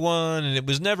Flaherty to one, and it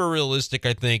was never realistic,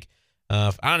 I think,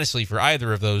 honestly, for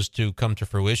either of those to come to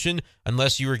fruition,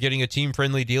 unless you were getting a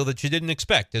team-friendly deal that you didn't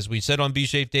expect. As we said on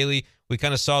B-Shape Daily, we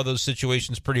kind of saw those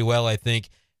situations pretty well, I think,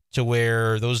 to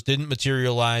where those didn't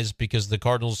materialize because the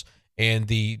Cardinals and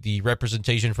the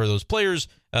representation for those players,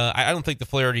 I don't think the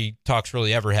Flaherty talks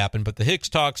really ever happened, but the Hicks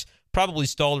talks probably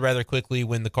stalled rather quickly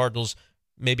when the Cardinals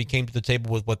maybe came to the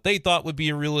table with what they thought would be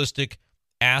a realistic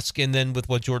ask, and then with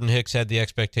what Jordan Hicks had the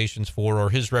expectations for,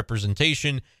 or his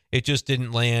representation, it just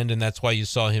didn't land, and that's why you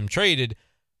saw him traded.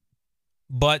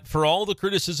 But for all the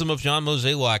criticism of John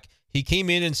Mozeliak, he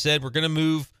came in and said, we're going to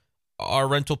move our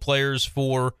rental players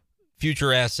for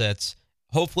future assets,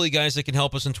 hopefully guys that can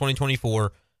help us in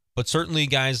 2024, but certainly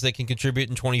guys that can contribute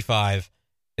in 25.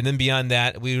 And then beyond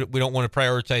that, we don't want to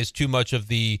prioritize too much of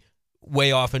the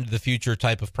way off into the future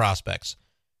type of prospects.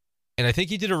 And I think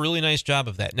he did a really nice job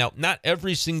of that. Now, not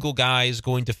every single guy is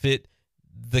going to fit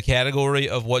the category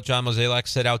of what John Mozeliak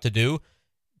set out to do.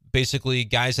 Basically,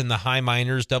 guys in the high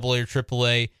minors, AA or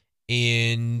AAA,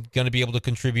 and going to be able to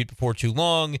contribute before too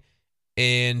long.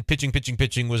 And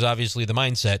pitching was obviously the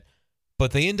mindset.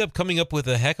 But they end up coming up with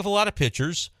a heck of a lot of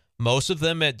pitchers, most of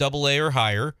them at AA or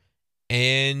higher.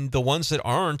 And the ones that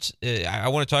aren't, I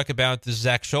want to talk about the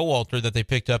Zach Showalter that they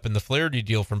picked up in the Flaherty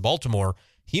deal from Baltimore.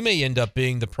 He may end up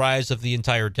being the prize of the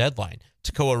entire deadline.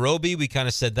 Tekoa Roby, we kind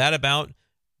of said that about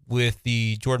with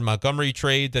the Jordan Montgomery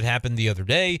trade that happened the other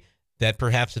day. that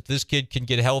perhaps if this kid can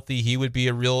get healthy, he would be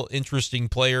a real interesting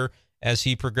player as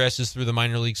he progresses through the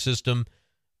minor league system.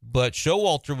 But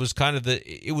Showalter was kind of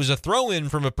it was a throw-in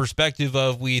from a perspective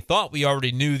of we thought we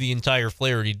already knew the entire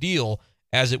Flaherty deal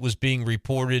as it was being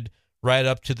reported right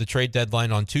up to the trade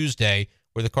deadline on Tuesday,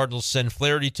 where the Cardinals send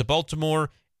Flaherty to Baltimore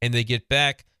and they get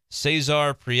back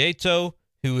Cesar Prieto,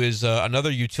 who is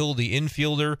another utility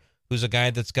infielder, who's a guy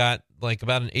that's got like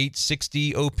about an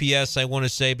 860 OPS, I want to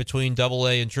say, between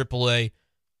AA and AAA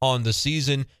on the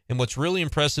season. And what's really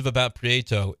impressive about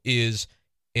Prieto is,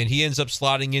 and he ends up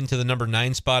slotting into the number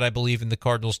 9 spot, I believe, in the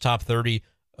Cardinals' top 30,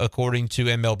 according to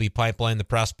MLB Pipeline, the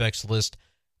prospects list.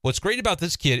 What's great about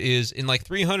this kid is in like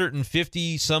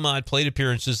 350 some odd plate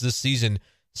appearances this season,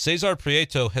 Cesar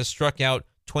Prieto has struck out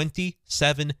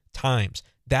 27 times.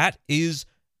 That is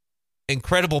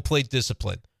incredible plate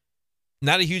discipline.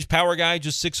 Not a huge power guy,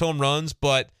 just 6 home runs,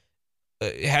 but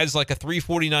has like a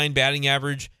 349 batting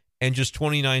average and just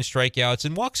 29 strikeouts,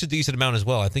 and walks a decent amount as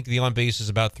well. I think the on base is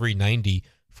about 390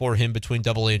 for him between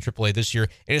AA and AAA this year.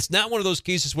 And it's not one of those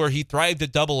cases where he thrived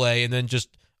at AA and then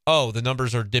just, the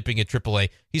numbers are dipping at AAA.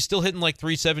 He's still hitting like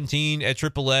 317 at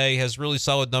AAA, has really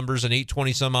solid numbers, an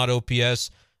 820 some odd OPS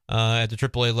at the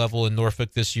AAA level in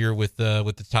Norfolk this year with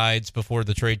the Tides before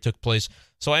the trade took place.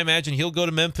 So I imagine he'll go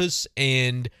to Memphis,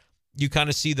 and you kind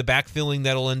of see the backfilling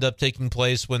that'll end up taking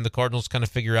place when the Cardinals kind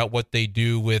of figure out what they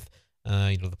do with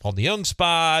the Paul DeJong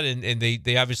spot, and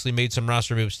they obviously made some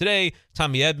roster moves today.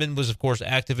 Tommy Edman was, of course,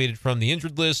 activated from the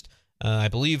injured list. I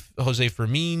believe Jose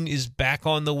Fermin is back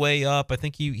on the way up. I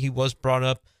think he was brought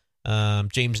up.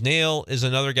 James Nail is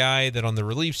another guy that on the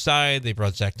relief side, they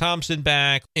brought Zach Thompson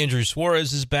back. Andrew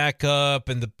Suarez is back up,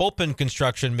 and the bullpen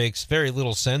construction makes very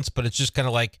little sense, but it's just kind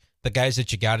of like the guys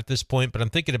that you got at this point. But I'm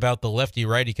thinking about the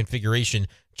lefty-righty configuration.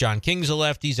 John King's a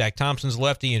lefty, Zach Thompson's a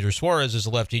lefty, Andrew Suarez is a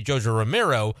lefty, Jojo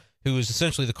Romero, who is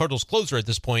essentially the Cardinals' closer at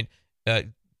this point. Pay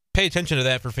attention to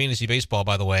that for fantasy baseball,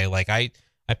 by the way. Like I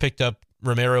picked up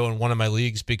Romero in one of my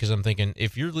leagues because I'm thinking,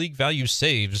 if your league value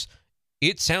saves,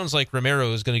 it sounds like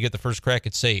Romero is going to get the first crack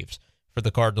at saves for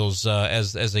the Cardinals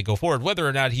as they go forward. Whether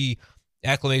or not he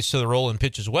acclimates to the role and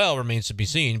pitches well remains to be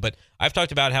seen. But I've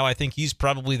talked about how I think he's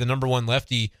probably the number 1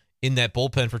 lefty in that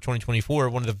bullpen for 2024.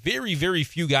 One of the very, very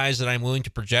few guys that I'm willing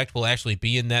to project will actually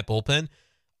be in that bullpen.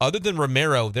 Other than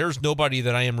Romero, there's nobody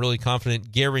that I am really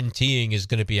confident guaranteeing is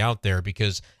going to be out there,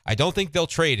 because I don't think they'll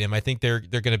trade him. I think they're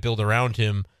going to build around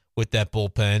him with that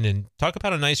bullpen. And talk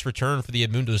about a nice return for the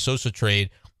Edmundo Sosa trade.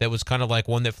 That was kind of like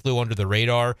one that flew under the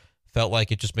radar. Felt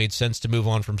like it just made sense to move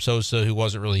on from Sosa, who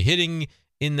wasn't really hitting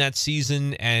in that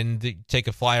season, and take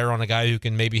a flyer on a guy who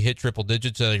can maybe hit triple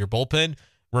digits out of your bullpen.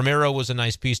 Romero was a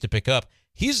nice piece to pick up.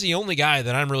 He's the only guy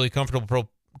that I'm really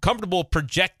comfortable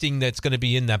projecting that's going to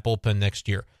be in that bullpen next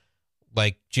year.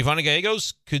 Like Giovanni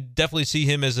Gallegos, could definitely see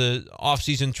him as a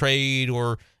offseason trade,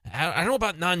 or I don't know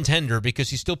about non-tender because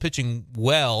he's still pitching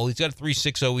well. He's got a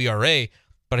 3.60 ERA,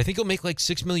 but I think he'll make like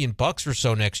 $6 million or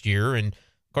so next year, and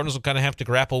Cardinals will kind of have to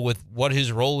grapple with what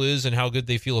his role is and how good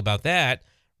they feel about that.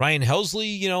 Ryan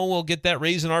Helsley, will get that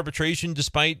raise in arbitration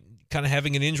despite kind of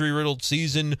having an injury-riddled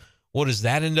season. What does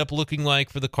that end up looking like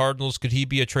for the Cardinals? Could he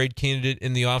be a trade candidate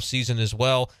in the offseason as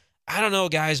well? I don't know,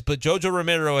 guys, but Jojo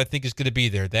Romero, I think, is going to be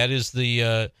there. That is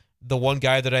the one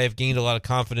guy that I have gained a lot of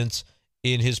confidence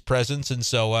in his presence, and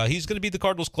so he's going to be the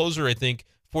Cardinals' closer, I think,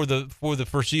 for the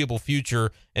foreseeable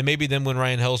future. And maybe then when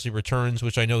Ryan Helsley returns,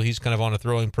 which I know he's kind of on a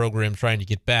throwing program trying to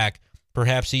get back,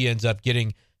 perhaps he ends up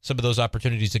getting some of those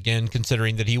opportunities again,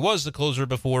 considering that he was the closer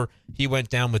before he went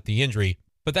down with the injury.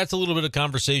 But that's a little bit of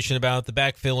conversation about the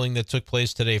backfilling that took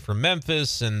place today from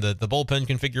Memphis and the bullpen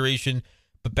configuration.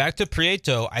 But back to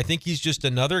Prieto, I think he's just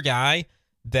another guy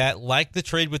that, like the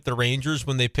trade with the Rangers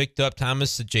when they picked up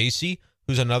Thomas Saggese,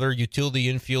 who's another utility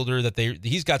infielder, that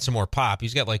he's got some more pop.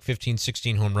 He's got like 15,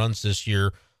 16 home runs this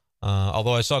year.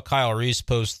 Although I saw Kyle Reese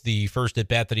post the first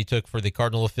at-bat that he took for the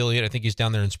Cardinal affiliate. I think he's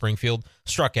down there in Springfield.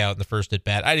 Struck out in the first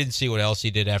at-bat. I didn't see what else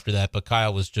he did after that, but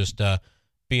Kyle was just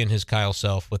being his Kyle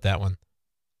self with that one.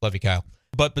 Love you, Kyle.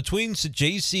 But between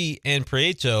Saggese and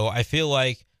Prieto, I feel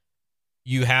like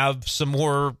you have some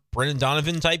more Brendan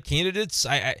Donovan-type candidates.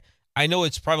 I know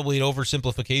it's probably an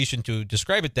oversimplification to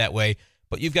describe it that way,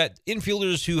 but you've got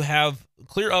infielders who have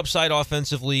clear upside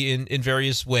offensively in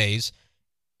various ways,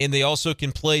 and they also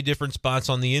can play different spots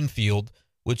on the infield,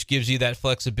 which gives you that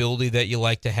flexibility that you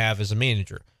like to have as a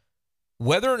manager.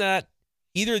 Whether or not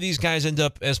either of these guys end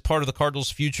up as part of the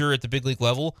Cardinals' future at the big league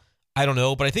level, I don't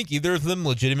know, but I think either of them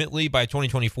legitimately by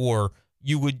 2024,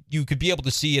 you could be able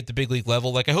to see at the big league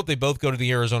level. Like, I hope they both go to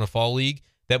the Arizona Fall League.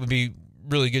 That would be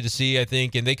really good to see, I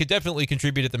think, and they could definitely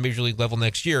contribute at the major league level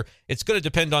next year. It's going to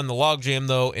depend on the logjam,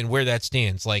 though, and where that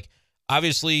stands. Like,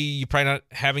 Obviously, you're probably not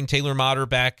having Taylor Motter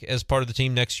back as part of the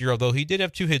team next year, although he did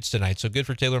have 2 hits tonight, so good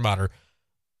for Taylor Motter.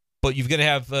 But you've got to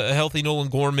have a healthy Nolan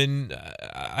Gorman,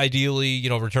 ideally,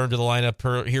 return to the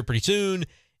lineup here pretty soon,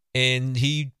 and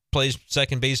he plays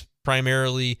second base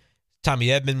primarily. Tommy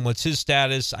Edman, what's his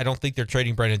status? I don't think they're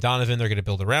trading Brendan Donovan. They're going to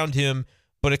build around him.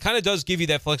 But it kind of does give you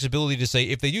that flexibility to say,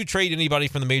 if they do trade anybody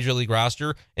from the Major League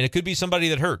roster, and it could be somebody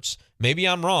that hurts, maybe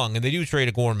I'm wrong, and they do trade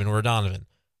a Gorman or a Donovan,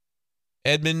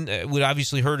 Edman would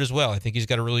obviously hurt as well. I think he's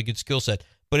got a really good skill set.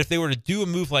 But if they were to do a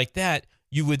move like that,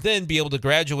 you would then be able to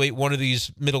graduate one of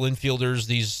these middle infielders,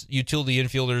 these utility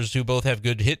infielders who both have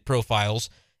good hit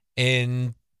profiles,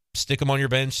 and stick them on your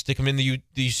bench, stick them in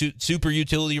the super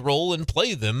utility role, and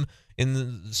play them in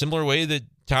the similar way that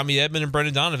Tommy Edman and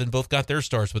Brendan Donovan both got their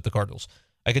starts with the Cardinals.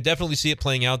 I could definitely see it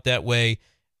playing out that way.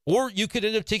 Or you could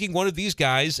end up taking one of these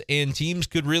guys, and teams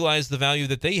could realize the value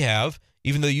that they have,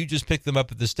 even though you just picked them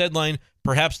up at this deadline.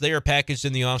 Perhaps they are packaged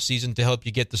in the offseason to help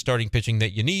you get the starting pitching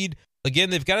that you need. Again,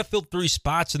 they've got to fill 3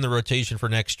 spots in the rotation for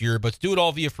next year, but to do it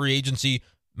all via free agency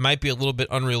might be a little bit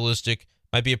unrealistic.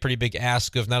 Might be a pretty big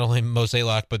ask of not only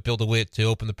Mozeliak, but Bill DeWitt to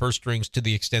open the purse strings to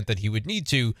the extent that he would need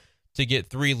to get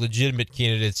 3 legitimate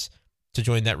candidates to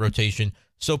join that rotation.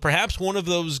 So perhaps one of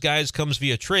those guys comes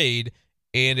via trade,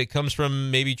 and it comes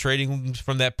from maybe trading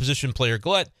from that position player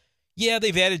glut. Yeah,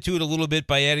 they've added to it a little bit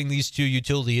by adding these 2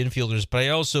 utility infielders, but I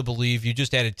also believe you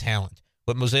just added talent.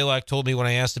 What Mozeliak told me when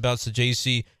I asked about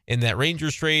Sajaci in that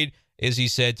Rangers trade is he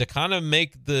said to kind of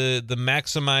make the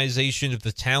maximization of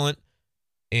the talent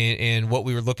and what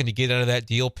we were looking to get out of that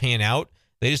deal pan out,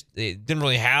 they didn't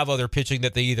really have other pitching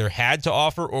that they either had to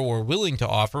offer or were willing to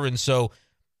offer. And so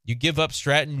you give up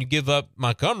Stratton, you give up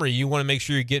Montgomery, you want to make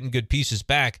sure you're getting good pieces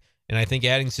back. And I think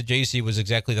adding Sajaci was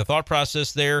exactly the thought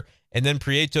process there. And then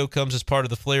Prieto comes as part of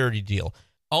the Flaherty deal.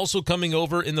 Also coming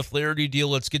over in the Flaherty deal,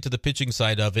 let's get to the pitching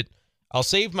side of it. I'll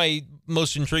save my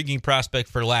most intriguing prospect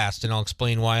for last, and I'll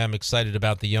explain why I'm excited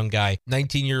about the young guy,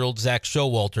 19-year-old Zach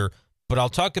Showalter. But I'll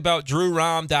talk about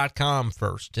DrewRahm.com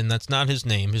first, and that's not his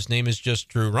name. His name is just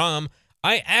Drew Rahm.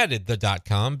 I added the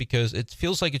 .com because it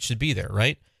feels like it should be there,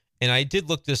 right? And I did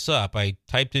look this up. I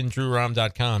typed in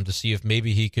DrewRahm.com to see if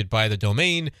maybe he could buy the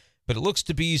domain, but it looks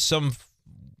to be some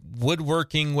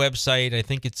woodworking website. I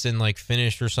think it's in like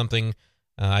Finnish or something.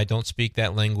 I don't speak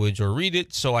that language or read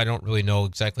it, so I don't really know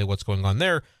exactly what's going on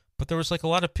there. But there was like a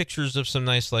lot of pictures of some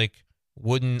nice like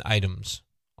wooden items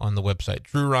on the website,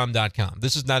 DrewRahm.com.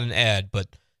 This is not an ad, but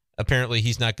apparently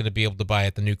he's not going to be able to buy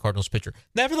it, the new Cardinals pitcher.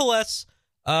 Nevertheless,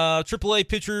 AAA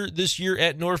pitcher this year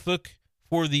at Norfolk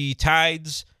for the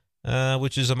Tides,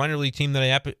 which is a minor league team that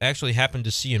I actually happened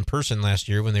to see in person last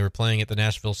year when they were playing at the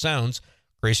Nashville Sounds.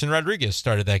 Grayson Rodriguez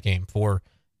started that game for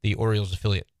the Orioles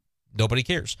affiliate. Nobody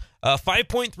cares.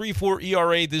 5.34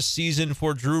 ERA this season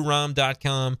for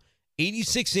DrewRahm.com.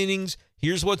 86 innings.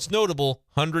 Here's what's notable.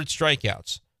 100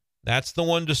 strikeouts. That's the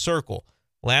one to circle.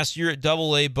 Last year at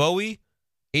AA, Bowie,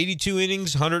 82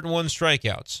 innings, 101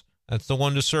 strikeouts. That's the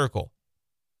one to circle.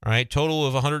 All right, total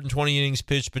of 120 innings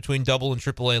pitched between Double and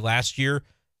AAA last year,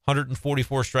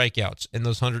 144 strikeouts in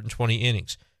those 120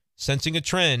 innings. Sensing a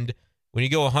trend, when you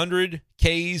go 100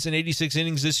 Ks and 86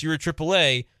 innings this year at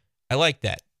AAA, I like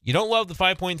that. You don't love the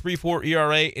 5.34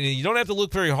 ERA, and you don't have to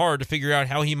look very hard to figure out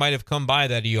how he might have come by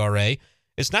that ERA.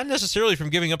 It's not necessarily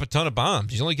from giving up a ton of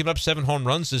bombs. He's only given up 7 home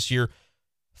runs this year,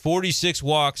 46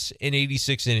 walks in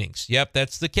 86 innings. Yep,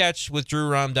 that's the catch with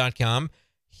DrewRahm.com.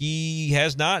 He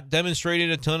has not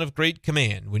demonstrated a ton of great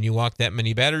command. When you walk that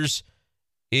many batters,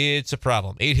 it's a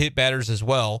problem. 8 hit batters as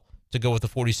well to go with the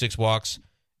 46 walks.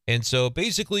 And so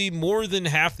basically more than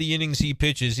half the innings he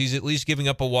pitches, he's at least giving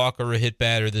up a walk or a hit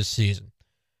batter this season.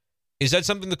 Is that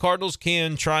something the Cardinals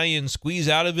can try and squeeze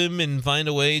out of him and find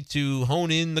a way to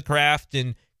hone in the craft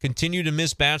and continue to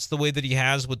miss bats the way that he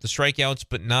has with the strikeouts,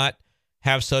 but not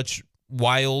have such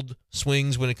wild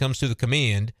swings when it comes to the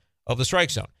command of the strike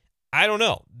zone? I don't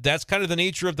know. That's kind of the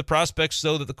nature of the prospects,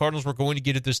 though, that the Cardinals were going to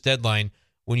get at this deadline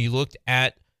when you looked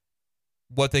at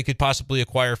what they could possibly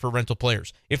acquire for rental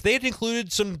players. If they had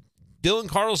included some Dylan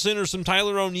Carlson or some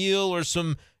Tyler O'Neill or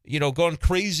some, gone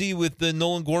crazy with the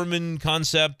Nolan Gorman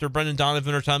concept or Brendan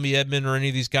Donovan or Tommy Edman or any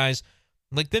of these guys,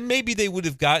 then maybe they would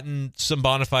have gotten some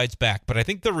bona fides back. But I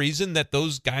think the reason that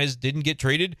those guys didn't get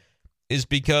traded is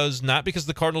not because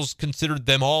the Cardinals considered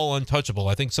them all untouchable.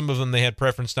 I think some of them they had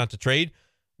preference not to trade,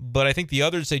 but I think the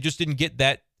others, they just didn't get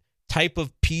that type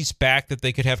of piece back that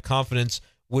they could have confidence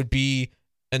would be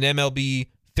an MLB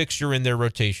fixture in their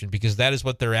rotation, because that is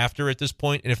what they're after at this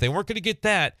point. And if they weren't going to get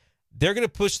that, they're going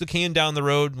to push the can down the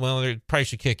road. Well, they probably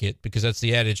should kick it, because that's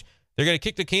the adage. They're going to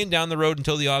kick the can down the road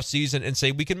until the offseason and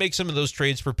say we can make some of those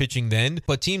trades for pitching then,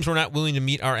 but teams were not willing to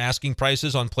meet our asking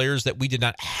prices on players that we did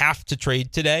not have to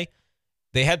trade today.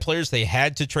 They had players they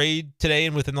had to trade today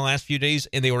and within the last few days,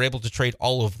 and they were able to trade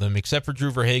all of them except for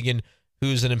Drew Verhagen,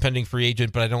 who's an impending free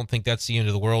agent, but I don't think that's the end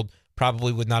of the world.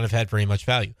 Probably would not have had very much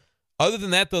value. Other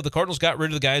than that, though, the Cardinals got rid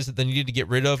of the guys that they needed to get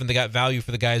rid of, and they got value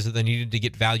for the guys that they needed to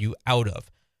get value out of.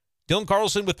 Dylan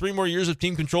Carlson, with 3 more years of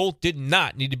team control, did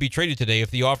not need to be traded today if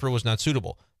the offer was not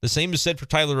suitable. The same is said for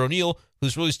Tyler O'Neill,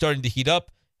 who's really starting to heat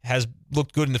up, has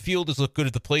looked good in the field, has looked good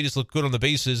at the plate, has looked good on the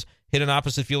bases, hit an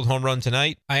opposite field home run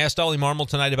tonight. I asked Ollie Marmol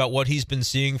tonight about what he's been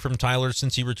seeing from Tyler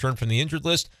since he returned from the injured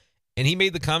list, and he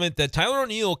made the comment that Tyler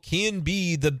O'Neill can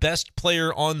be the best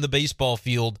player on the baseball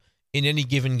field in any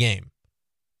given game.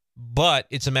 But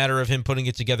it's a matter of him putting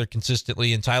it together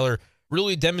consistently, and Tyler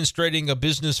really demonstrating a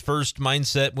business-first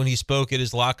mindset when he spoke at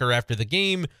his locker after the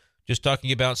game, just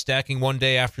talking about stacking one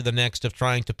day after the next of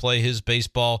trying to play his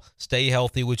baseball, stay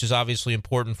healthy, which is obviously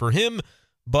important for him.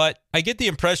 But I get the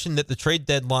impression that the trade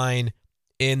deadline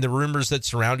and the rumors that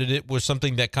surrounded it was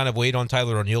something that kind of weighed on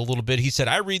Tyler O'Neill a little bit. He said,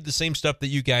 I read the same stuff that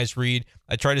you guys read.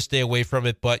 I try to stay away from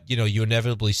it, but, you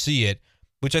inevitably see it,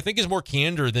 which I think is more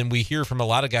candor than we hear from a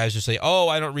lot of guys who say, oh,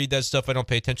 I don't read that stuff. I don't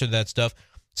pay attention to that stuff.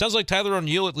 Sounds like Tyler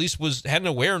O'Neill at least had an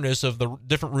awareness of the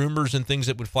different rumors and things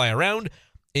that would fly around.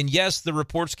 And yes, the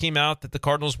reports came out that the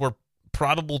Cardinals were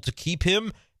probable to keep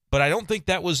him, but I don't think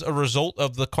that was a result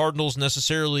of the Cardinals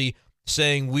necessarily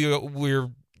saying we're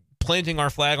planting our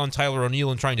flag on Tyler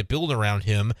O'Neill and trying to build around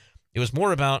him. It was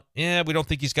more about, we don't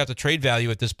think he's got the trade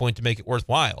value at this point to make it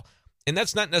worthwhile. And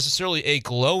that's not necessarily a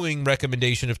glowing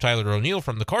recommendation of Tyler O'Neill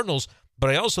from the Cardinals, but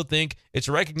I also think it's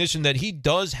a recognition that he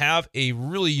does have a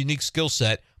really unique skill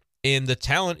set and the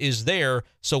talent is there.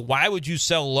 So why would you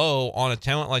sell low on a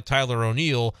talent like Tyler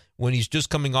O'Neill when he's just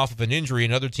coming off of an injury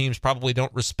and other teams probably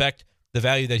don't respect the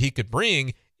value that he could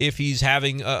bring if he's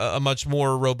having a much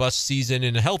more robust season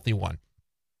and a healthy one?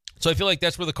 So I feel like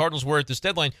that's where the Cardinals were at this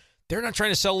deadline. They're not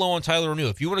trying to sell low on Tyler O'Neill.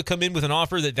 If you want to come in with an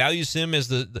offer that values him as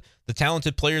the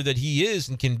talented player that he is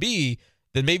and can be,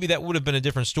 then maybe that would have been a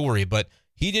different story. But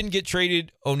he didn't get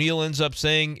traded. O'Neill ends up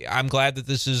saying, I'm glad that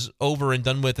this is over and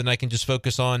done with, and I can just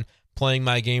focus on playing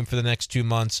my game for the next 2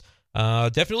 months.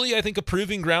 Definitely, I think, a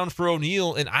proving ground for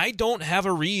O'Neill, and I don't have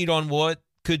a read on what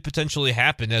could potentially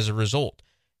happen as a result.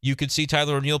 You could see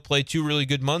Tyler O'Neill play 2 really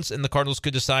good months, and the Cardinals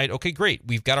could decide, okay, great,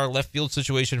 we've got our left field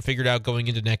situation figured out going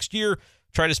into next year.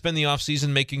 Try to spend the offseason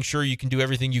making sure you can do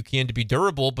everything you can to be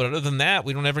durable, but other than that,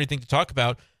 we don't have anything to talk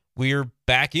about. We're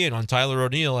back in on Tyler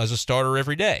O'Neill as a starter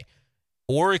every day.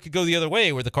 Or it could go the other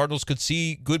way, where the Cardinals could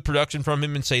see good production from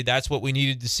him and say, that's what we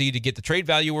needed to see to get the trade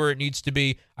value where it needs to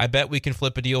be. I bet we can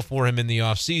flip a deal for him in the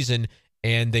offseason,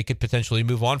 and they could potentially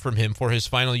move on from him for his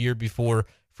final year before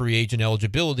free agent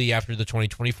eligibility after the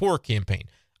 2024 campaign.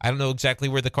 I don't know exactly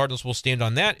where the Cardinals will stand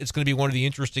on that. It's going to be one of the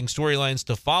interesting storylines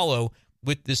to follow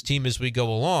with this team as we go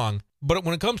along. But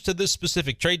when it comes to this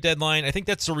specific trade deadline, I think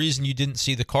that's the reason you didn't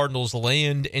see the Cardinals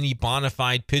land any bona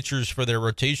fide pitchers for their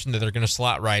rotation that they're going to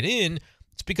slot right in.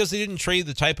 It's because they didn't trade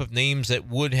the type of names that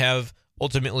would have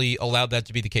ultimately allowed that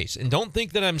to be the case. And don't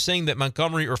think that I'm saying that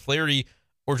Montgomery or Flaherty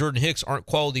or Jordan Hicks aren't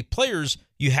quality players.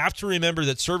 You have to remember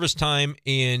that service time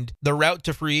and the route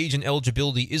to free agent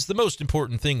eligibility is the most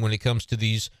important thing when it comes to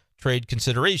these trade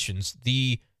considerations.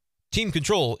 The team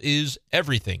control is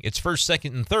everything. It's first,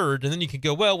 second, and third, and then you can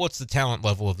go, well, what's the talent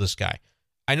level of this guy?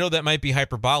 I know that might be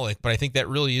hyperbolic, but I think that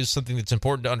really is something that's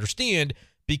important to understand,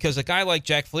 because a guy like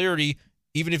Jack Flaherty,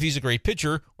 even if he's a great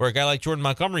pitcher, or a guy like Jordan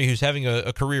Montgomery who's having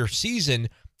a career season,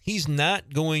 he's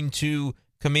not going to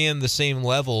command the same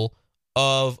level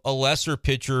of a lesser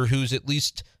pitcher who's at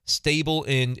least stable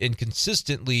and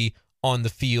consistently on the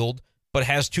field, but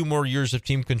has 2 more years of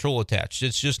team control attached.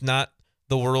 It's just not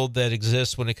the world that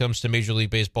exists when it comes to Major League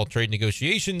Baseball trade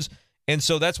negotiations. And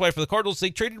so that's why for the Cardinals, they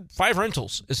traded 5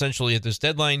 rentals essentially at this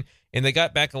deadline, and they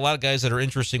got back a lot of guys that are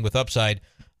interesting with upside,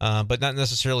 but not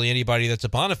necessarily anybody that's a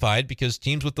bona fide, because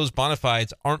teams with those bona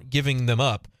fides aren't giving them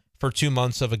up for 2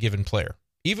 months of a given player.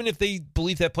 Even if they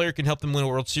believe that player can help them win a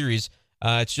World Series,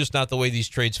 it's just not the way these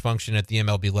trades function at the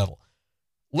MLB level.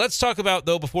 Let's talk about,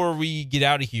 though, before we get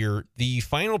out of here, the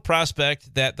final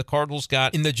prospect that the Cardinals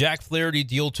got in the Jack Flaherty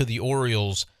deal to the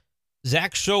Orioles.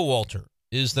 Zach Showalter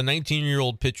is the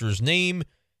 19-year-old pitcher's name.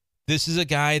 This is a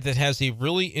guy that has a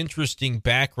really interesting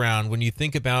background when you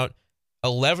think about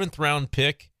 11th round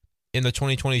pick in the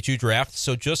 2022 draft.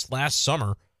 So just last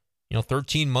summer,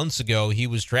 13 months ago, he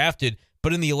was drafted,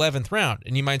 but in the 11th round.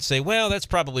 And you might say, well, that's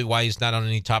probably why he's not on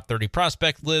any top 30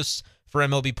 prospect lists for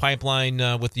MLB Pipeline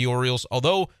with the Orioles,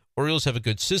 although Orioles have a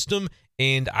good system,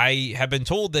 And I have been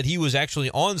told that he was actually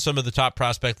on some of the top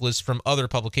prospect lists from other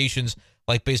publications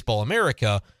like Baseball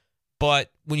America.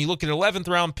 But when you look at an 11th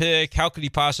round pick, how could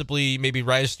he possibly maybe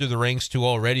rise through the ranks to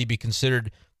already be considered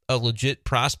a legit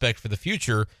prospect for the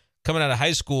future? Coming out of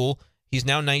high school, he's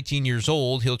now 19 years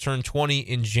old. He'll turn 20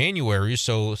 in January,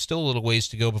 so still a little ways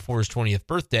to go before his 20th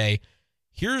birthday.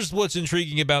 Here's what's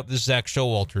intriguing about this Zach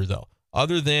Showalter, though.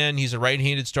 Other than he's a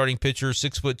right-handed starting pitcher,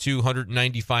 6'2",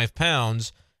 195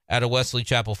 pounds, out of Wesley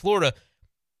Chapel, Florida,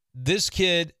 this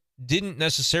kid didn't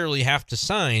necessarily have to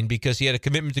sign because he had a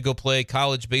commitment to go play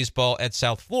college baseball at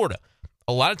South Florida.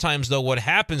 A lot of times, though, what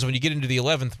happens when you get into the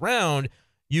 11th round,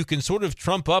 you can sort of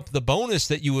trump up the bonus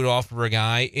that you would offer a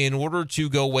guy in order to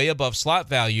go way above slot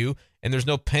value, and there's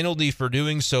no penalty for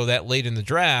doing so that late in the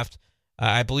draft.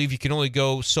 I believe you can only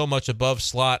go so much above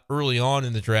slot early on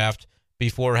in the draft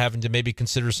before having to maybe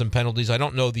consider some penalties. I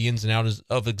don't know the ins and outs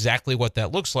of exactly what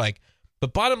that looks like.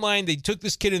 But bottom line, they took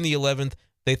this kid in the 11th.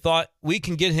 They thought we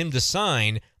can get him to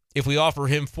sign if we offer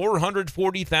him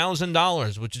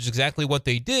 $440,000, which is exactly what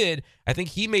they did. I think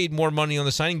he made more money on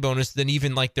the signing bonus than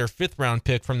even like their 5th round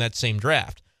pick from that same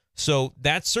draft. So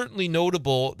that's certainly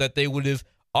notable that they would have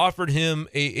offered him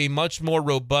a much more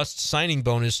robust signing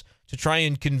bonus to try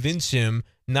and convince him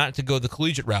not to go the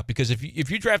collegiate route. Because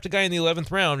if you draft a guy in the 11th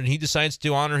round and he decides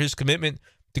to honor his commitment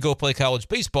to go play college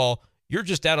baseball, you're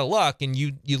just out of luck and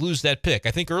you lose that pick.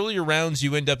 I think earlier rounds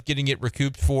you end up getting it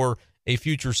recouped for a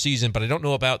future season, but I don't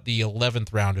know about the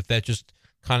 11th round if that just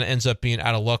kind of ends up being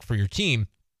out of luck for your team.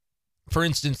 For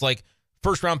instance, like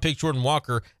first round pick Jordan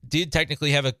Walker did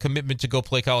technically have a commitment to go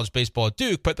play college baseball at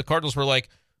Duke, but the Cardinals were like,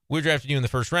 we're drafting you in the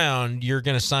first round. You're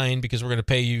going to sign because we're going to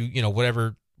pay you,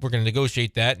 whatever. We're going to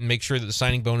negotiate that and make sure that the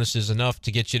signing bonus is enough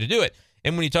to get you to do it.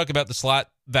 And when you talk about the slot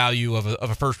value of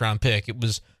a first round pick, it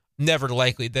was never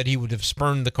likely that he would have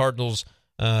spurned the Cardinals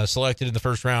selected in the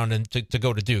first round and to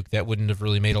go to Duke. That wouldn't have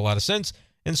really made a lot of sense.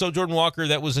 And so Jordan Walker,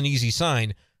 that was an easy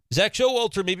sign. Zach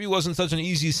Showalter maybe wasn't such an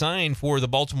easy sign for the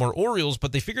Baltimore Orioles,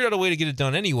 but they figured out a way to get it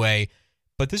done anyway.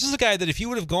 But this is a guy that if he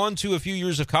would have gone to a few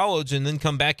years of college and then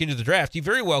come back into the draft, he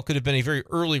very well could have been a very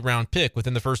early round pick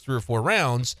within the first 3 or 4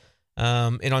 rounds.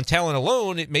 And on talent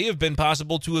alone, it may have been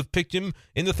possible to have picked him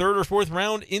in the 3rd or 4th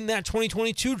round in that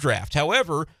 2022 draft.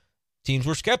 However, teams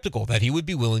were skeptical that he would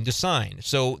be willing to sign.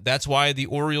 So that's why the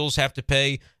Orioles have to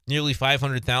pay nearly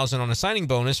 $500,000 on a signing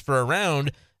bonus for a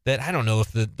round that I don't know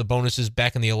if the bonuses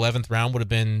back in the 11th round would have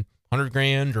been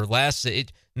 $100,000 or less.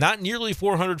 Not nearly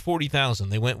 $440,000.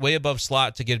 They went way above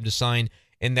slot to get him to sign.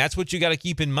 And that's what you got to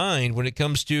keep in mind when it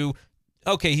comes to,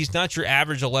 okay, he's not your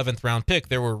average 11th round pick.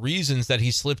 There were reasons that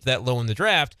he slipped that low in the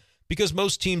draft because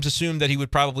most teams assumed that he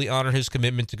would probably honor his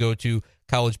commitment to go to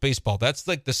college baseball. That's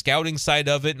like the scouting side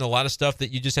of it and a lot of stuff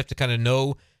that you just have to kind of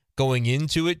know going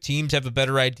into it. Teams have a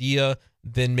better idea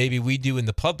than maybe we do in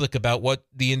the public about what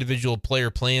the individual player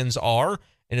plans are.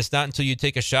 And it's not until you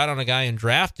take a shot on a guy and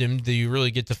draft him that you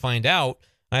really get to find out.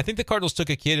 And I think the Cardinals took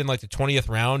a kid in like the 20th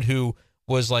round who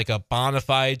was like a bona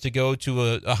fide to go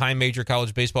to a high major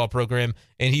college baseball program,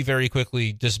 and he very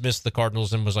quickly dismissed the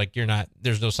Cardinals and was like,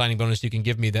 there's no signing bonus you can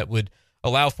give me that would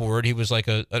allow for it. He was like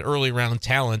an early round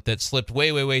talent that slipped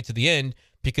way, way, way to the end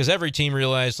because every team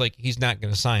realized like he's not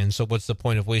going to sign, so what's the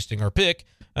point of wasting our pick?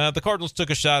 The Cardinals took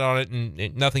a shot on it,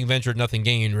 and nothing ventured, nothing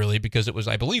gained really, because it was,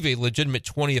 I believe, a legitimate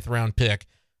 20th round pick,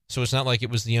 so it's not like it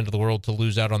was the end of the world to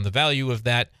lose out on the value of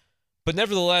that. But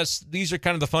nevertheless, these are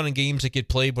kind of the fun and games that get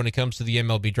played when it comes to the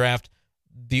MLB draft.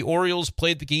 The Orioles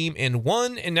played the game and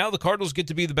won, and now the Cardinals get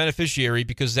to be the beneficiary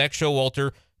because Zach Showalter,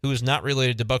 who is not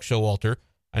related to Buck Showalter,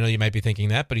 I know you might be thinking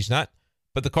that, but he's not.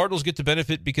 But the Cardinals get to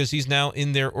benefit because he's now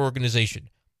in their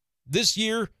organization. This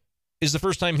year is the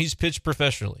first time he's pitched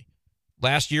professionally.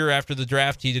 Last year after the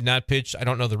draft, he did not pitch. I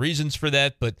don't know the reasons for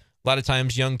that, but a lot of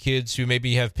times young kids who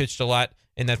maybe have pitched a lot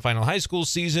in that final high school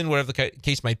season, whatever the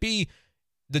case might be,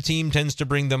 the team tends to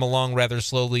bring them along rather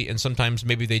slowly, and sometimes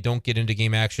maybe they don't get into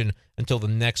game action until the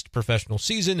next professional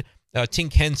season.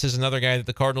 Tink Hence is another guy that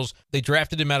the Cardinals, they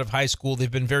drafted him out of high school. They've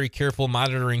been very careful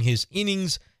monitoring his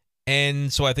innings,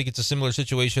 and so I think it's a similar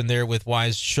situation there with why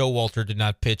Showalter did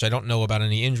not pitch. I don't know about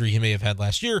any injury he may have had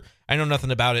last year. I know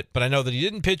nothing about it, but I know that he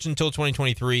didn't pitch until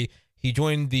 2023. He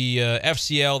joined the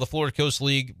FCL, the Florida Coast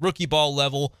League, rookie ball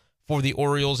level for the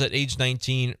Orioles at age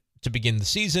 19 to begin the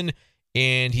season.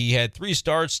 And he had 3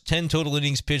 starts, 10 total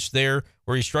innings pitched there,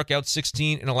 where he struck out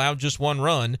 16 and allowed just 1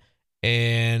 run.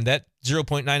 And that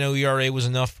 0.90 ERA was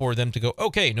enough for them to go,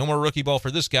 okay, no more rookie ball for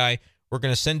this guy. We're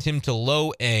going to send him to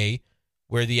low A,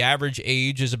 where the average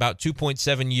age is about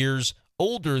 2.7 years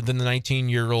older than the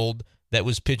 19-year-old that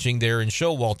was pitching there in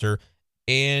Showalter.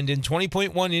 And in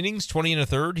 20.1 innings, 20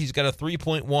 1/3, he's got a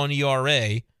 3.1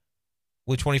 ERA.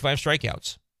 with 25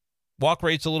 strikeouts. Walk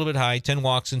rate's a little bit high, 10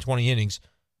 walks in 20 innings,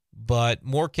 but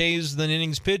more Ks than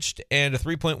innings pitched and a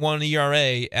 3.1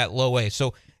 ERA at low A.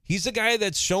 So he's a guy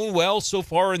that's shown well so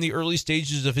far in the early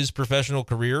stages of his professional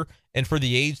career, and for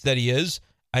the age that he is,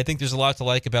 I think there's a lot to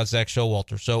like about Zach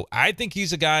Showalter. So I think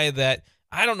he's a guy that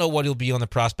I don't know what he'll be on the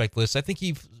prospect list. I think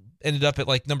he ended up at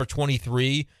like number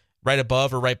 23, right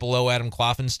above or right below Adam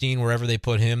Kloffenstein, wherever they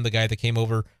put him, the guy that came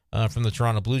over from the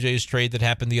Toronto Blue Jays trade that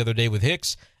happened the other day with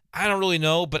Hicks. I don't really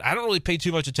know, but I don't really pay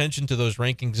too much attention to those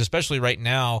rankings, especially right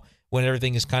now when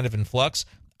everything is kind of in flux.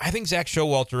 I think Zach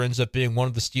Showalter ends up being one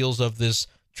of the steals of this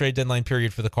trade deadline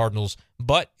period for the Cardinals,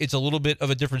 but it's a little bit of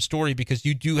a different story because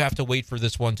you do have to wait for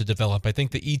this one to develop. I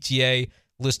think the ETA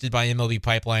listed by MLB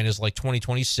Pipeline is like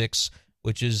 2026,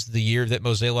 which is the year that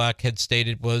Mozeliak had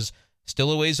stated was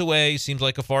still a ways away, seems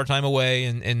like a far time away,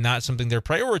 and not something they're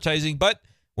prioritizing. But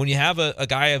when you have a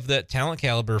guy of that talent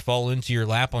caliber fall into your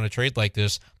lap on a trade like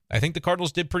this, I think the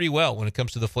Cardinals did pretty well when it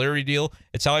comes to the Flaherty deal.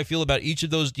 It's how I feel about each of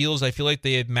those deals. I feel like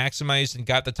they had maximized and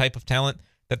got the type of talent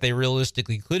that they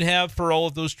realistically could have for all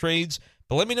of those trades.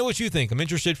 But let me know what you think. I'm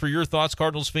interested for your thoughts,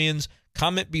 Cardinals fans.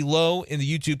 Comment below in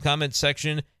the YouTube comment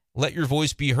section. Let your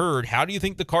voice be heard. How do you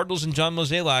think the Cardinals and John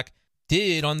Mozeliak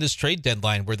did on this trade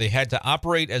deadline, where they had to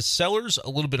operate as sellers, a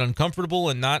little bit uncomfortable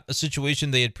and not a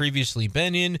situation they had previously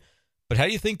been in? But how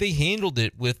do you think they handled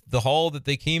it with the haul that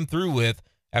they came through with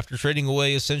after trading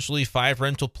away essentially 5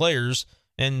 rental players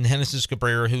and Genesis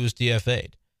Cabrera, who was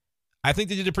DFA'd? I think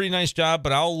they did a pretty nice job,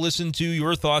 but I'll listen to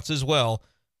your thoughts as well.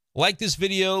 Like this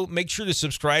video, make sure to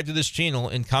subscribe to this channel,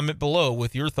 and comment below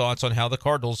with your thoughts on how the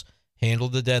Cardinals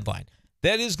handled the deadline.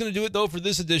 That is going to do it, though, for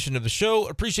this edition of the show.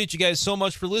 Appreciate you guys so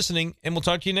much for listening, and we'll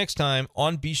talk to you next time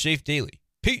on Be Safe Daily.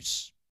 Peace.